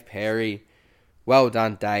man, Dave Perry. Well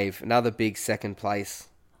done, Dave. Another big second place.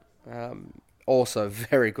 Also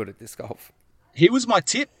very good at this golf. He was my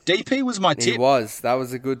tip. DP was my tip. He was. That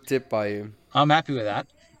was a good tip by you. I'm happy with that.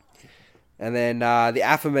 And then the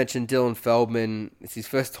aforementioned Dylan Feldman, it's his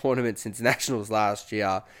first tournament since Nationals last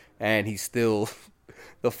year, and he's still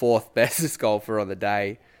the fourth bestest golfer on the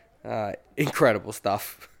day. Incredible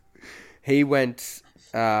stuff. He went,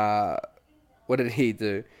 what did he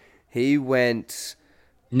do? He went...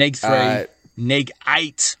 Neg 3, neg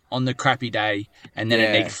 8 on the crappy day, and then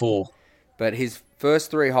a neg 4. But his first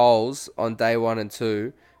 3 holes on day 1 and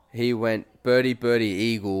 2, he went birdie,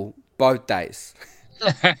 eagle, both days.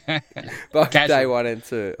 Both day 1 and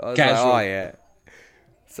 2. I was like, oh yeah.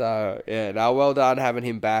 So yeah, well done having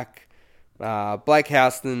him back. Blake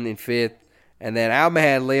Houston in 5th, and then our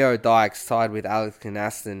man Leo Dykes tied with Alex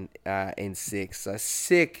Canaston in 6th. So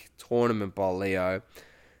sick tournament by Leo.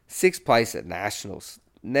 6th place at Nationals.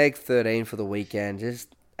 Neg 13 for the weekend.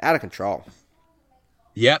 Just out of control.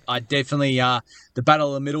 Yep, I definitely. The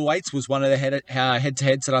battle of the middleweights was one of the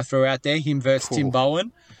head-to-heads that I threw out there. Him versus Tim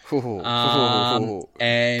Bowen. And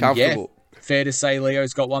yeah, fair to say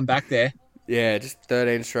Leo's got one back there. Yeah, just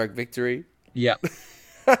 13-stroke victory. Yep.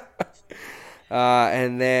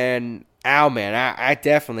 And then our man,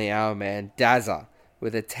 definitely our man, Dazza,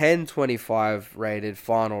 with a 10-25 rated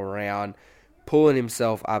final round, pulling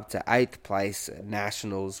himself up to 8th place at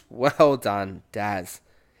Nationals. Well done, Daz.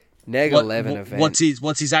 Neg 11 event.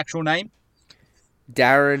 What's his actual name?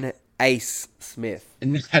 Darren Ace Smith.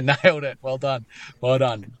 Nailed it. Well done.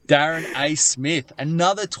 Darren Ace Smith.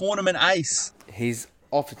 Another tournament ace. He's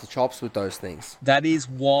off at the chops with those things. That is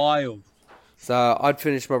wild. So I'd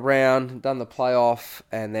finished my round, done the playoff,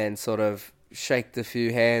 and then sort of shaked a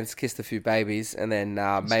few hands, kissed a few babies, and then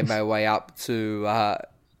made my way up to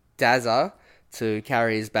Dazza to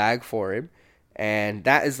carry his bag for him. And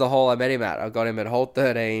that is the hole I met him at. I got him at hole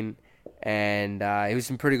 13, and he was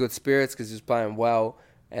in pretty good spirits because he was playing well.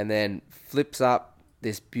 And then flips up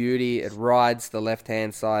this beauty. It rides the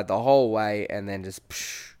left-hand side the whole way, and then just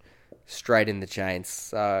straight in the chains.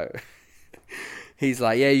 So he's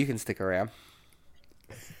like, yeah, you can stick around.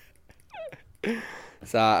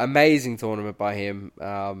 So amazing tournament by him.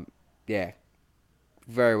 Yeah,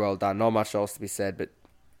 very well done. Not much else to be said, but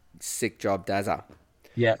sick job, Dazza.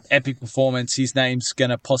 Yeah, epic performance. His name's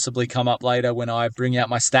going to possibly come up later when I bring out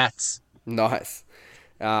my stats. Nice.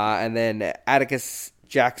 And then Atticus,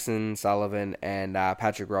 Jackson, Sullivan, and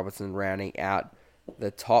Patrick Robertson rounding out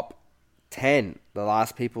the top 10. The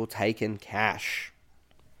last people taking cash.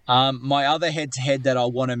 My other head-to-head that I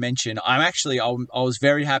want to mention, I was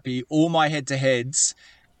very happy. All my head-to-heads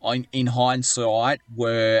in hindsight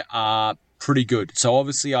were pretty good. So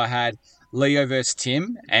obviously I had Leo versus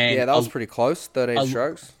Tim, and yeah, that was pretty close. 13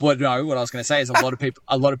 strokes. Well, no, what I was going to say is a lot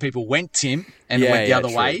of people went Tim and went the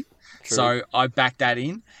other way. True. So I backed that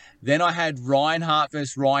in. Then I had Ryan Hart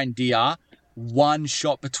versus Ryan Deere, one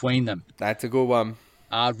shot between them. That's a good one.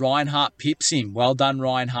 Ryan Hart pips him. Well done,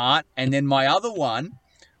 Ryan Hart. And then my other one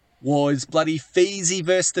was bloody Feezy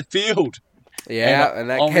versus the field. Yeah, and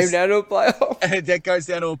that came down to a playoff. That goes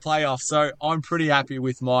down to a playoff. So I'm pretty happy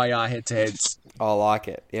with my head-to-heads. I like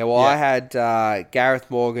it. Yeah, well, I had Gareth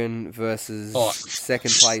Morgan versus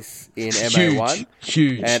second place in MA1.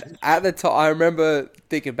 Huge. And at the time, I remember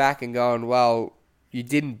thinking back and going, well, you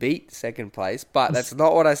didn't beat second place, but that's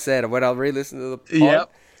not what I said. When I re-listened to the pod,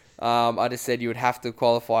 I just said you would have to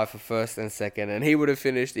qualify for first and second, and he would have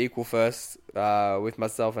finished equal first with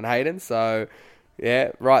myself and Hayden. So,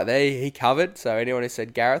 yeah, right there, he covered. So anyone who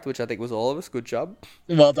said Gareth, which I think was all of us, good job.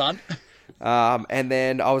 Well done. And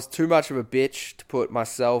then I was too much of a bitch to put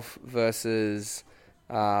myself versus,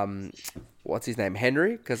 what's his name,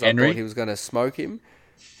 Henry, because I thought he was going to smoke him.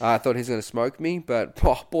 I thought he was going to smoke me, but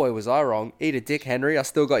boy, was I wrong. Eat a dick, Henry. I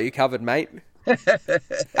still got you covered, mate. Because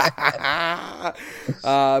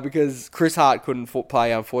Chris Hart couldn't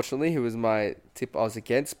play, unfortunately, who was my tip I was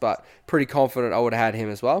against, but pretty confident I would have had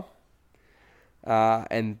him as well.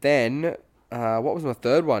 And then, what was my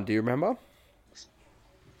third one? Do you remember?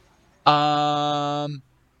 I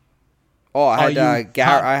had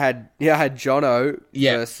Garrett. I had Jono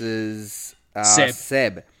versus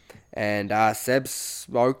Seb. And Seb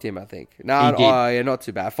smoked him, I think. No, not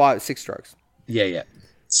too bad. 6 strokes. Yeah.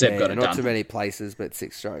 Seb got it not done. Too many places, but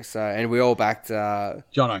 6 strokes. So, and we all backed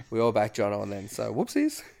Jono. We all backed Jono, and then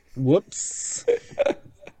whoopsies. Whoops.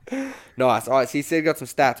 Nice. All right. So you said you got some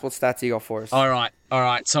stats. What stats you got for us? All right.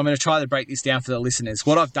 So I'm going to try to break this down for the listeners.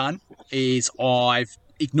 What I've done is I've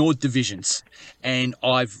ignored divisions, and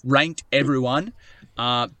I've ranked everyone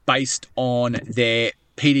based on their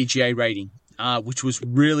PDGA rating. Which was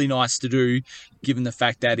really nice to do, given the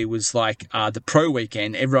fact that it was like the pro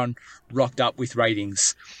weekend. Everyone rocked up with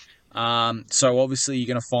ratings. So obviously you're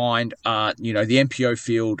going to find, the MPO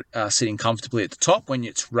field sitting comfortably at the top when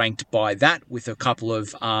it's ranked by that, with a couple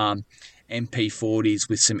of MP40s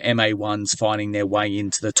with some MA1s finding their way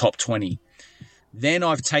into the top 20. Then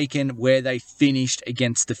I've taken where they finished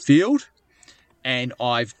against the field, and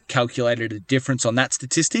I've calculated a difference on that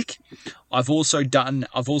statistic. I've also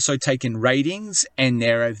taken ratings and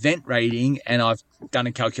their event rating, and I've done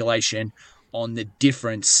a calculation on the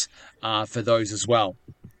difference for those as well.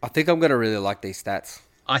 I think I'm going to really like these stats.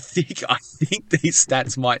 I think these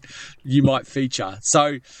stats you might feature.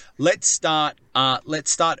 So let's start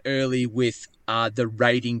early with the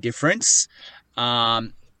rating difference.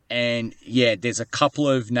 And yeah, there's a couple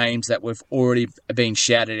of names that we've already been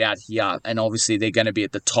shouted out here, and obviously they're going to be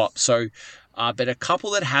at the top. So, but a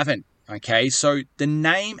couple that haven't. Okay, so the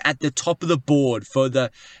name at the top of the board for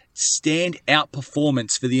the standout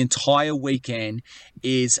performance for the entire weekend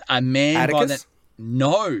is a man Atticus?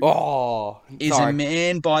 A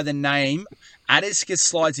man by the name Atticus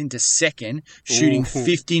slides into second, shooting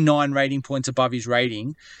 59 rating points above his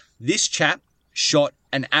rating. This chap shot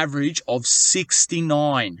an average of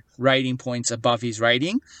 69 rating points above his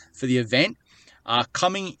rating for the event,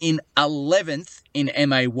 coming in 11th in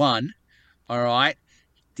MA1. All right.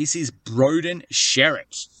 This is Broden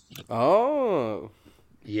Sherrick. Oh.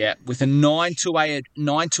 Yeah, with a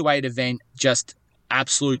 9-8 event, just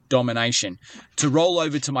absolute domination. To roll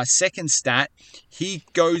over to my second stat, he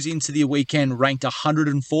goes into the weekend ranked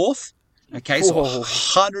 104th. Okay, so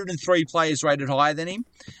 103 players rated higher than him.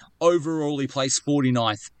 Overall, he placed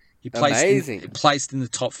 49th. He placed in the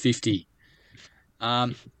top 50.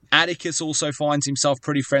 Atticus also finds himself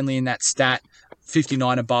pretty friendly in that stat.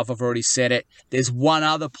 59 above, I've already said it. There's one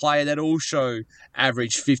other player that also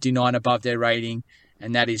averaged 59 above their rating,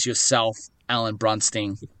 and that is yourself, Alan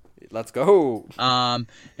Brunsting. Let's go. And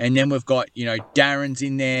then we've got, Darren's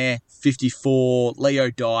in there, 54,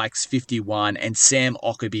 Leo Dykes, 51, and Sam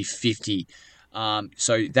Ockerby, 50.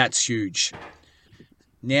 So that's huge.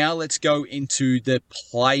 Now let's go into the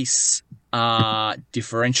place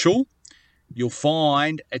differential. You'll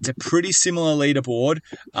find it's a pretty similar leaderboard.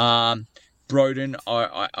 Broden,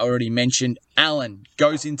 I already mentioned. Allen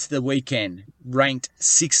goes into the weekend ranked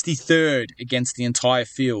 63rd against the entire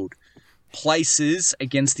field. Places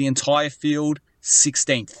against the entire field,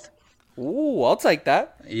 16th. Ooh, I'll take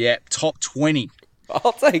that. Yeah, top 20.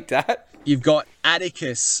 I'll take that. You've got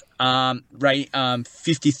Atticus,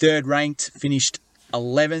 53rd ranked, finished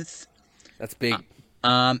 11th. That's big.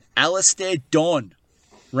 Alistair Don,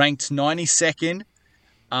 ranked 92nd,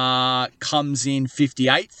 comes in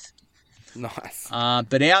 58th. Nice.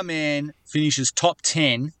 But our man finishes top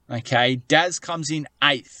 10. Okay, Daz comes in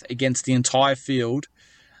 8th against the entire field,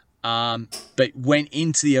 but went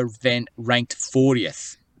into the event ranked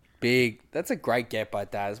 40th. Big. That's a great get by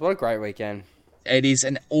Daz. What a great weekend. It is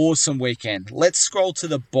an awesome weekend. Let's scroll to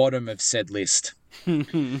the bottom of said list.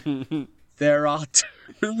 There are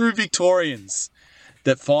 2 Victorians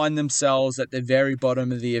that find themselves at the very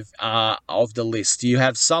bottom of the list. You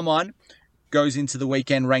have someone goes into the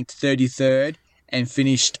weekend ranked 33rd and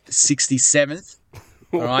finished 67th.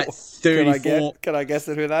 All right, 34. Can I guess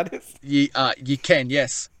who that is? You can,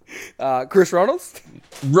 yes. Chris Ronalds?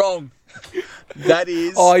 Wrong. That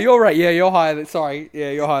is... Oh, you're right. Yeah, you're higher than... Sorry. Yeah,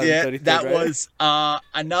 you're higher than 33rd. That was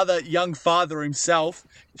another young father himself.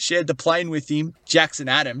 Shared the plane with him, Jackson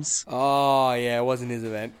Adams. Oh, yeah, it wasn't his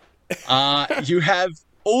event. You have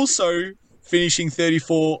also finishing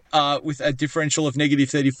 34 with a differential of negative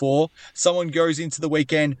 34. Someone goes into the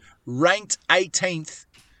weekend ranked 18th,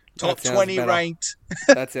 top 20 better. Ranked.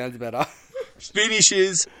 That sounds better.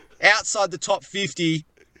 Finishes outside the top 50,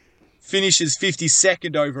 finishes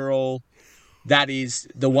 52nd overall. That is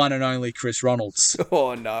the one and only Chris Ronalds.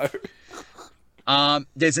 Oh, no.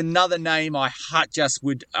 There's another name I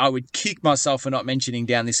would kick myself for not mentioning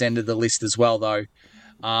down this end of the list as well, though.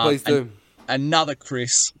 Please do. Another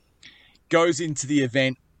Chris goes into the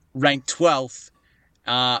event ranked 12th,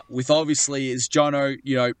 with obviously, as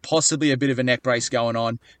Jono, possibly a bit of a neck brace going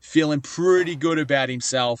on, feeling pretty good about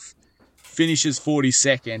himself, finishes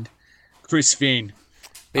 42nd. Chris Finn.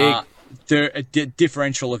 Big. A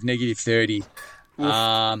differential of negative 30.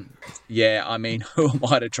 Yeah, I mean, who am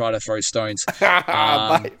I to try to throw stones?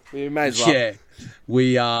 Mate, you may as well.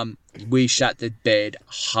 Yeah, we shut the bed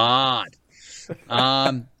hard.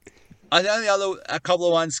 I know a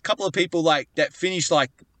couple of people like that finish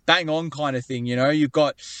like bang on kind of thing. You've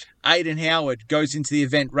got Aiden Howard goes into the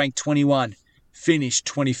event ranked 21, finished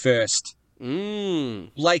 21st.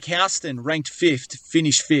 Blake Houston ranked 5th,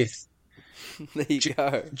 finished 5th. There you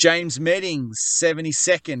go. James Meddings,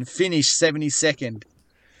 72nd, finished 72nd.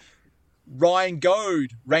 Ryan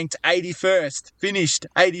Goad, ranked 81st, finished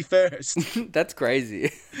 81st. That's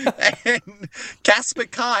crazy. And Casper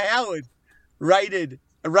Carr Howard, ranked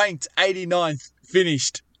 89th,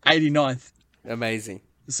 finished 89th. Amazing.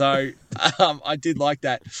 So I did like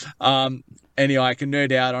that. Anyway, I can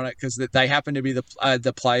nerd out on it because they happen to be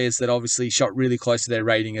the players that obviously shot really close to their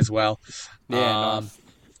rating as well. Yeah, nice.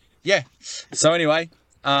 Yeah. So anyway,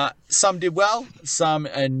 some did well, some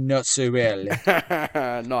not so well.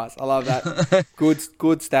 Nice. I love that. Good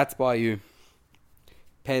stats by you.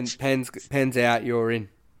 Pens out, you're in.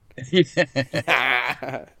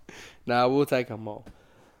 No, we'll take them all.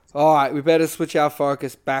 All right, we better switch our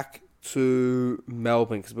focus back to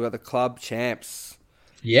Melbourne because we've got the club champs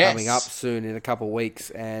coming up soon in a couple of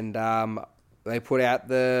weeks, and they put out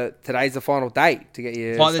today's the final date to get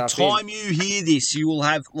your By the stuff time you hear this, you will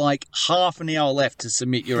have like half an hour left to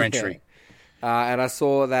submit your entry. And I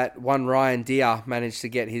saw that one Ryan Deere managed to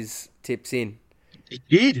get his tips in. He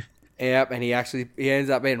did. Yep, and he ends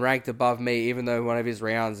up being ranked above me, even though one of his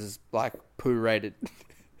rounds is like poo rated.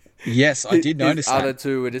 Yes, I did notice that. The other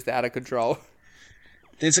two were just out of control.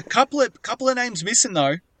 There's a couple of names missing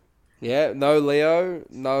though. Yeah, no Leo,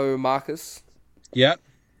 no Marcus. Yep.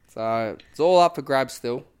 So it's all up for grabs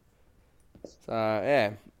still. So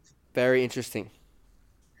yeah, very interesting.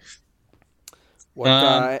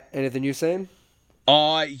 What anything you've seen?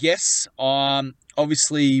 Yes.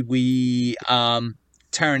 Obviously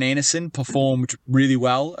Taran Anderson performed really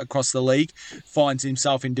well across the league. Finds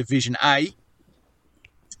himself in Division A.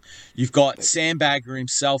 You've got Sandbagger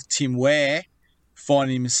himself, Tim Ware,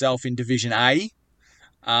 finding himself in Division A.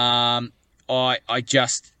 They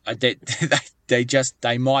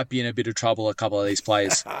might be in a bit of trouble, a couple of these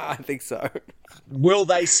players. I think so. Will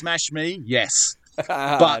they smash me? Yes.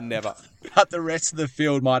 But never. But the rest of the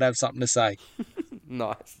field might have something to say.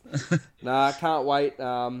 Nice. I can't wait.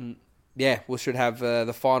 We should have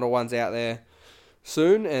the final ones out there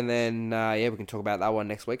soon, and then we can talk about that one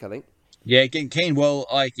next week, I think. Yeah, getting keen. Well,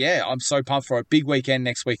 I'm so pumped for a big weekend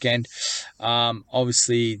next weekend.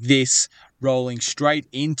 Obviously, this rolling straight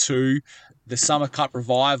into the Summer Cup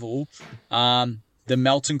revival, the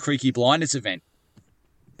Melton Creaky Blinders event.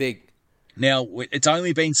 Big. Now, it's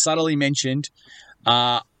only been subtly mentioned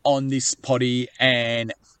on this potty,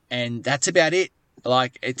 and that's about it.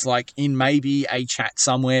 It's in maybe a chat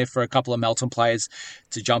somewhere for a couple of Melton players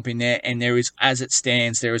to jump in there, and there is, as it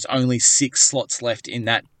stands, there is only 6 slots left in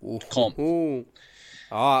that comp. Ooh.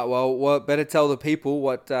 All right, well, better tell the people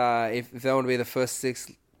what if they want to be the first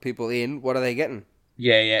 6 people in, what are they getting?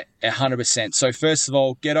 Yeah, 100%. So first of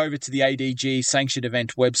all, get over to the ADG Sanctioned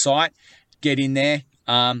Event website. get in there.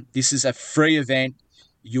 This is a free event.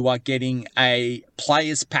 You are getting a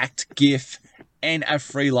players packed GIF and a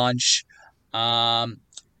free lunch,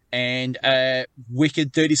 and a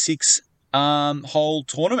wicked 36 hole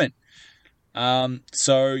tournament.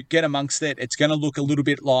 So get amongst it. It's going to look a little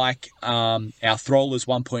bit like our Throwlers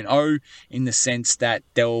 1.0 in the sense that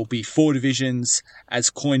there will be 4 divisions as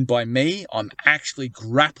coined by me. I'm actually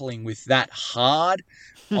grappling with that hard.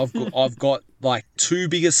 I've got like too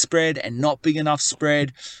big a spread and not big enough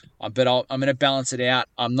spread, but I'm going to balance it out.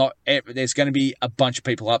 There's going to be a bunch of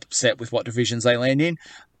people upset with what divisions they land in,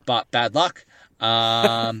 but bad luck.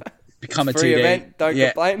 Become a TD. Event, don't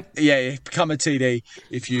complain. Yeah, become a TD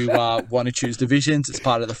if you want to choose divisions. It's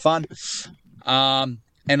part of the fun. And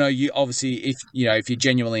you obviously, if you're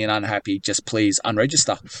genuinely and unhappy, just please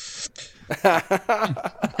unregister.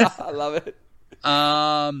 I love it.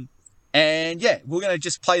 And yeah, we're going to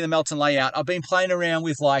just play the Melton layout. I've been playing around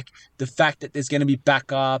with like the fact that there's going to be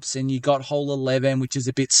backups, and you got hole 11, which is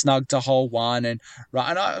a bit snug to hole 1, and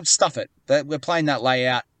I stuff it. We're playing that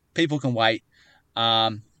layout. People can wait.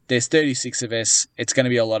 There's 36 of us. It's going to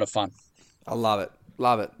be a lot of fun. I love it.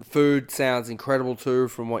 Love it. The food sounds incredible too,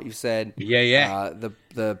 from what you said. Yeah.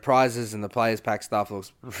 The prizes and the players pack stuff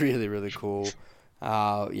looks really, really cool.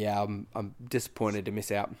 I'm disappointed to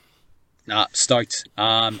miss out. Stoked.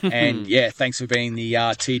 And yeah, thanks for being the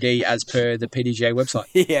TD as per the PDGA website.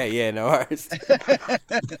 Yeah, no worries.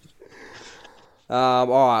 All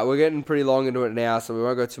right, we're getting pretty long into it now, so we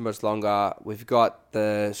won't go too much longer. We've got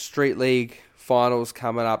the Street League finals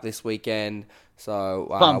coming up this weekend, so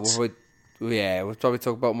we'll probably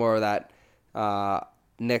talk about more of that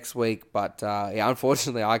next week. But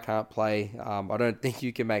unfortunately, I can't play. I don't think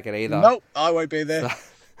you can make it either. Nope, I won't be there.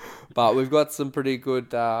 But we've got some pretty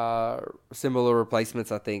good similar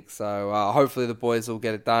replacements, I think. So hopefully the boys will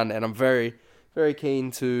get it done, and I'm very, very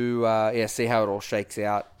keen to see how it all shakes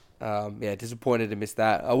out. Disappointed to miss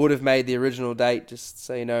that. I would have made the original date, just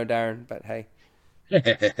so you know, Darren. But hey,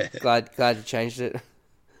 glad you changed it.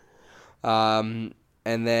 And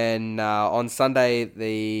then on Sunday,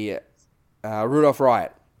 the Rudolph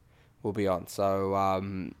Riot will be on. So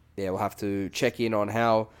we'll have to check in on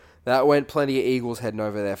how that went. Plenty of Eagles heading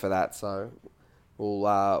over there for that. So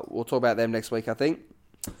we'll talk about them next week, I think.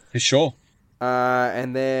 For sure.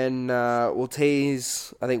 And then we'll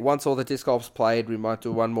tease, I think once all the disc golf's played, we might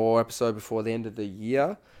do one more episode before the end of the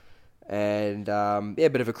year. And a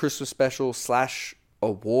bit of a Christmas special /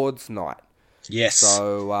 awards night. Yes.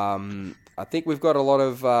 So I think we've got a lot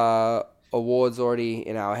of awards already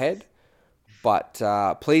in our head. But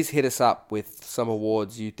please hit us up with some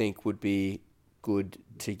awards you think would be good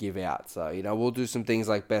to give out. So, we'll do some things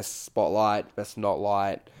like best spotlight, best not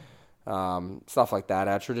light, stuff like that,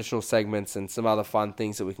 our traditional segments and some other fun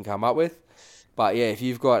things that we can come up with. But yeah, if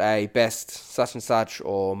you've got a best such and such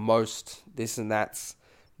or most this and that's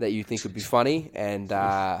that you think would be funny and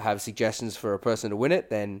have suggestions for a person to win it,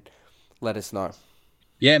 then let us know.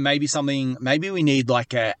 Yeah, maybe we need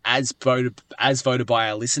like a as voted by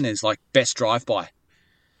our listeners, like best drive-by.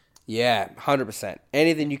 Yeah, 100%.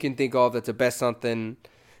 Anything you can think of that's a best something,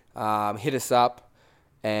 hit us up.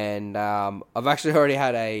 And I've actually already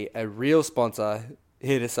had a real sponsor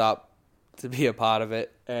hit us up to be a part of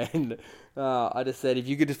it. And I just said, if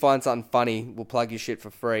you could just find something funny, we'll plug your shit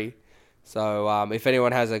for free. So if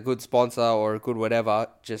anyone has a good sponsor or a good whatever,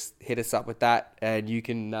 just hit us up with that. And you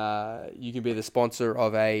can be the sponsor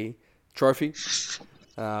of a trophy.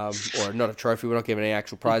 Or not a trophy, we're not giving any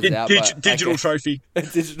actual prizes out. But digital trophy. A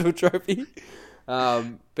digital trophy. But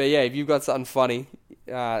yeah, if you've got something funny,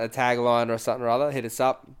 a tagline or something or other, hit us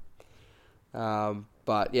up.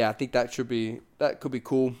 But yeah, I think that could be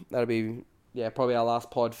cool. That'll be probably our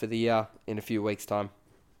last pod for the year in a few weeks' time.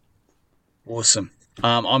 Awesome.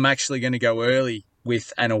 I'm actually going to go early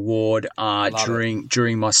with an award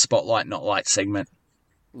during my Spotlight Not Light segment.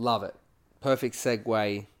 Love it. Perfect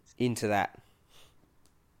segue into that.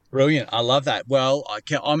 Brilliant. I love that. Well,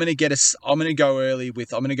 I'm going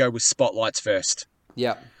to go with spotlights first.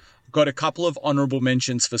 Yeah. I've got a couple of honourable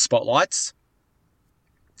mentions for spotlights.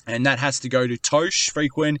 And that has to go to Tosh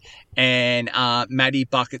Frequent and Maddie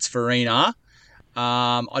Buckets Farina.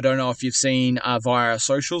 I don't know if you've seen via our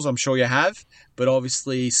socials. I'm sure you have. But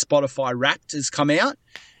obviously Spotify Wrapped has come out.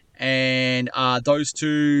 And those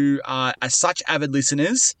two are such avid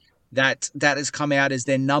listeners that has come out as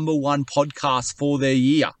their number one podcast for their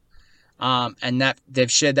year. And that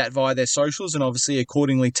they've shared that via their socials and obviously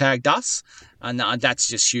accordingly tagged us. And that's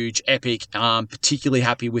just huge, epic. Particularly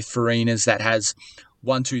happy with Farina's that has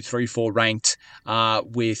 1, 2, 3, 4 ranked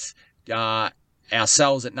with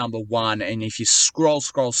ourselves at number 1, and if you scroll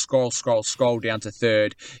down to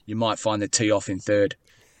third, you might find the tee off in third.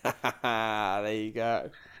 There you go.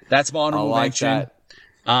 That's my honourable mention.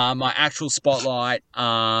 My actual spotlight,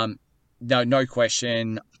 no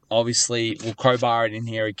question. Obviously, we'll crowbar it in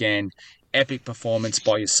here again. Epic performance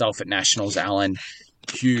by yourself at Nationals, Alan.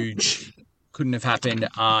 Huge. Couldn't have happened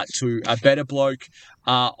to a better bloke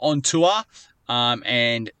on tour.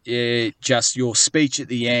 And just your speech at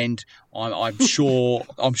the end, I'm sure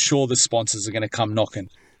the sponsors are going to come knocking.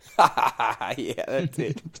 Yeah, that's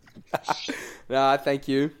it. No, thank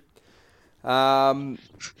you.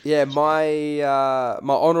 Yeah, my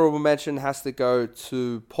honourable mention has to go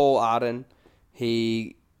to Paul Arden.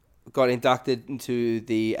 He got inducted into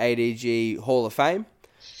the ADG Hall of Fame,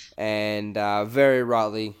 and very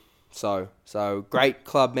rightly so. So great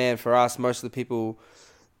club man for us. Most of the people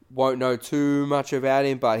won't know too much about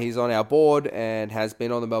him, but he's on our board and has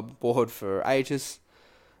been on the Melbourne board for ages.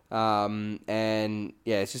 And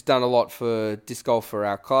yeah, it's just done a lot for disc golf for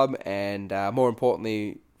our club, and more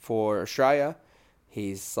importantly for Australia.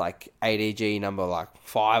 He's like ADG number like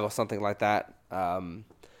 5 or something like that. And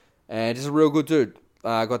just a real good dude.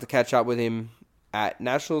 I got to catch up with him at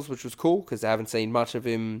Nationals, which was cool because I haven't seen much of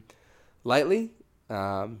him lately.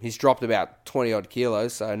 He's dropped about 20 odd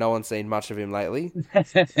kilos, so no one's seen much of him lately.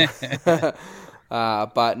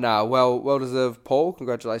 But no, well deserved, Paul.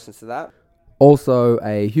 Congratulations to that. Also,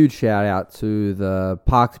 a huge shout out to the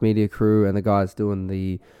Parks Media crew and the guys doing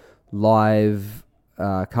the live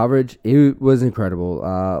coverage. It was incredible.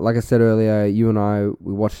 Like I said earlier, you and I,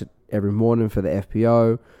 we watched it every morning for the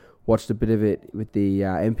FPO, watched a bit of it with the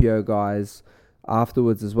MPO guys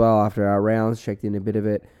afterwards as well, after our rounds, checked in a bit of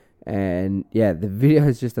it. And yeah, the video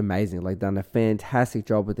is just amazing. Like, done a fantastic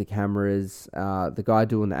job with the cameras. The guy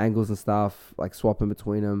doing the angles and stuff, like swapping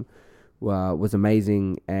between them, was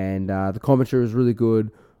amazing. And the commentary was really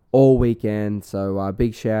good all weekend. So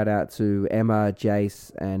big shout out to Emma,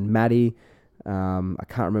 Jace, and Maddie. I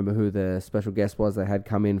can't remember who the special guest was that had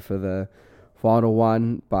come in for the final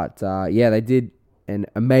one, but yeah, they did an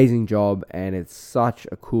amazing job, and it's such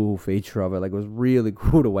a cool feature of it. Like, it was really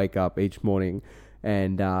cool to wake up each morning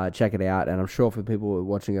and check it out. And I'm sure for people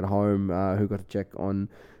watching at home who got to check on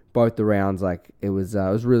both the rounds, like, it was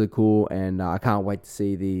really cool, and I can't wait to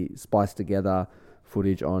see the spliced together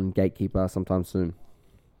footage on Gatekeeper sometime soon.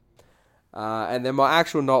 And then my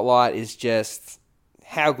actual not light is just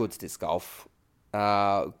how good's disc golf.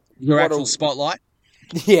 Your actual spotlight?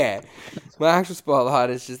 Yeah, my actual spotlight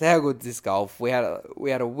is just how good disc golf. We had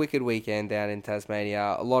a wicked weekend down in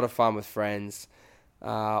Tasmania. A lot of fun with friends,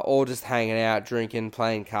 all just hanging out, drinking,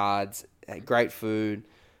 playing cards. Had great food.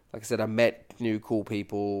 Like I said, I met new cool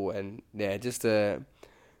people, and yeah, just a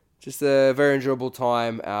very enjoyable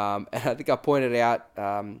time. And I think I pointed out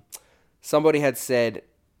somebody had said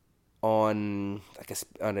on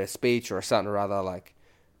a speech or something or other, like,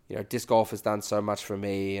 you know, disc golf has done so much for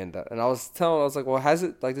me, and I was like, well, has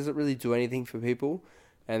it? Like, does it really do anything for people?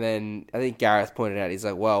 And then I think Gareth pointed out, he's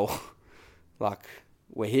like, well, like,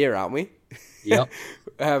 we're here, aren't we? Yep.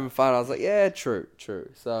 We're having fun. I was like, yeah, true.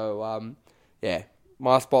 So, yeah,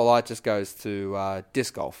 my spotlight just goes to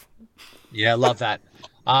disc golf. Yeah, I love that.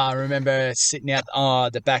 I remember sitting out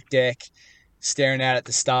the back deck, staring out at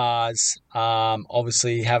the stars,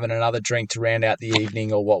 obviously having another drink to round out the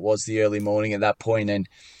evening, or what was the early morning at that point, and,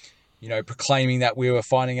 you know, proclaiming that we were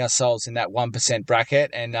finding ourselves in that 1% bracket.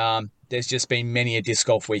 And there's just been many a disc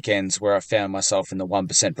golf weekends where I found myself in the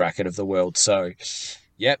 1% bracket of the world. So,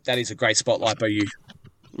 yep, that is a great spotlight by you.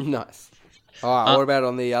 Nice. All right, what about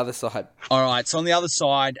on the other side? All right, so on the other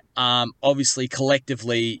side, obviously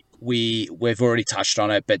collectively we've already touched on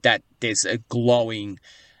it, but that there's a glowing,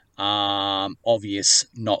 obvious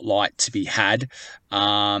not light to be had.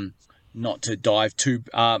 Not to dive too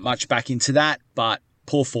much back into that, but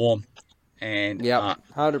poor form. And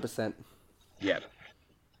 100%. Yeah.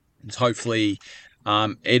 And hopefully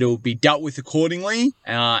it'll be dealt with accordingly,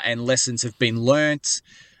 and lessons have been learnt,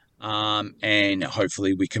 and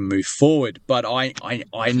hopefully we can move forward. But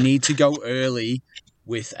I need to go early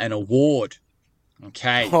with an award.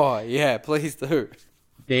 Okay. Oh, yeah, please do.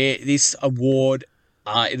 This award,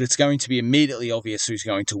 it's going to be immediately obvious who's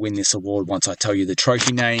going to win this award once I tell you the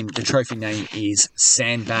trophy name. The trophy name is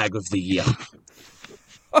Sandbag of the Year.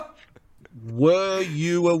 Were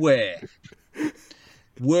you aware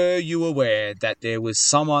that there was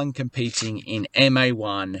someone competing in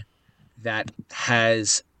MA1 that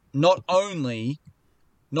has not only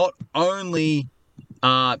been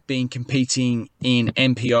competing in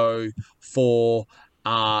MPO for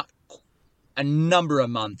a number of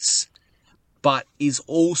months, but is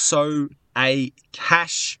also a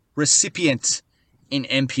cash recipient in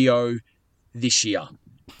MPO this year?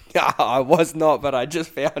 I was not, but I just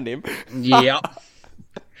found him. Yeah.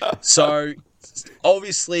 So,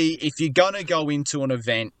 obviously, if you're going to go into an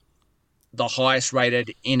event, the highest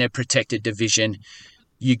rated in a protected division,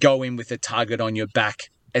 you go in with a target on your back.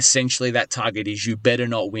 Essentially, that target is you better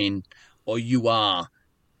not win or you are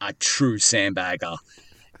a true sandbagger.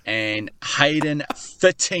 And Hayden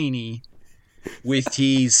Fatini, with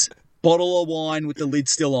his bottle of wine with the lid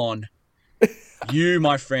still on, you,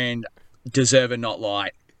 my friend, deserve a not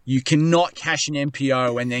light. You cannot cash an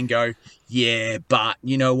MPO and then go, yeah, but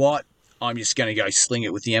you know what? I'm just going to go sling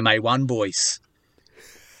it with the MA1 boys.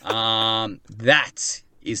 That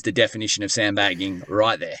is the definition of sandbagging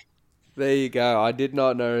right there. There you go. I did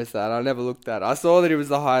not notice that. I never looked at it. I saw that he was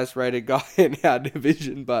the highest rated guy in our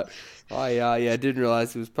division, but I didn't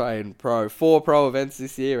realize he was playing pro. 4 pro events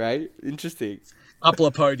this year, eh? Interesting. Couple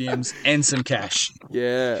of podiums and some cash.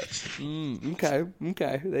 Yeah.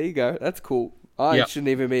 Okay. There you go. That's cool. I shouldn't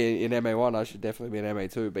even be in MA1. I should definitely be in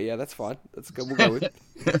MA2. But yeah, that's fine. That's good. We'll go with it.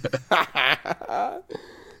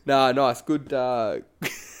 No, nice. Good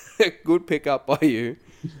good pickup by you.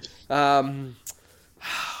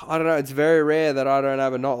 I don't know. It's very rare that I don't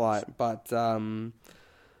have a not light. But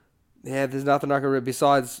yeah, there's nothing I can read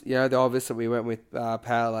besides, the obvious that we went with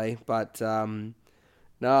Parley. But no,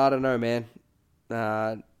 I don't know, man.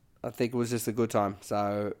 I think it was just a good time.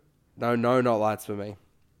 So no not lights for me.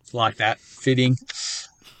 Like that. Fitting.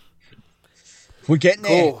 We're getting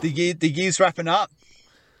there. The year's wrapping up.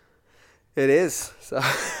 It is. So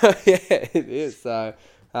yeah, it is. So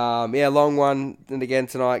long one. And again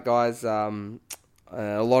tonight, guys. A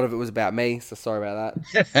lot of it was about me, so sorry about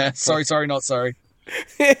that. sorry, not sorry.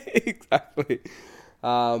 Exactly.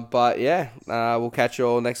 But yeah, we'll catch you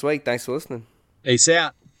all next week. Thanks for listening. Peace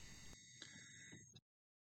out.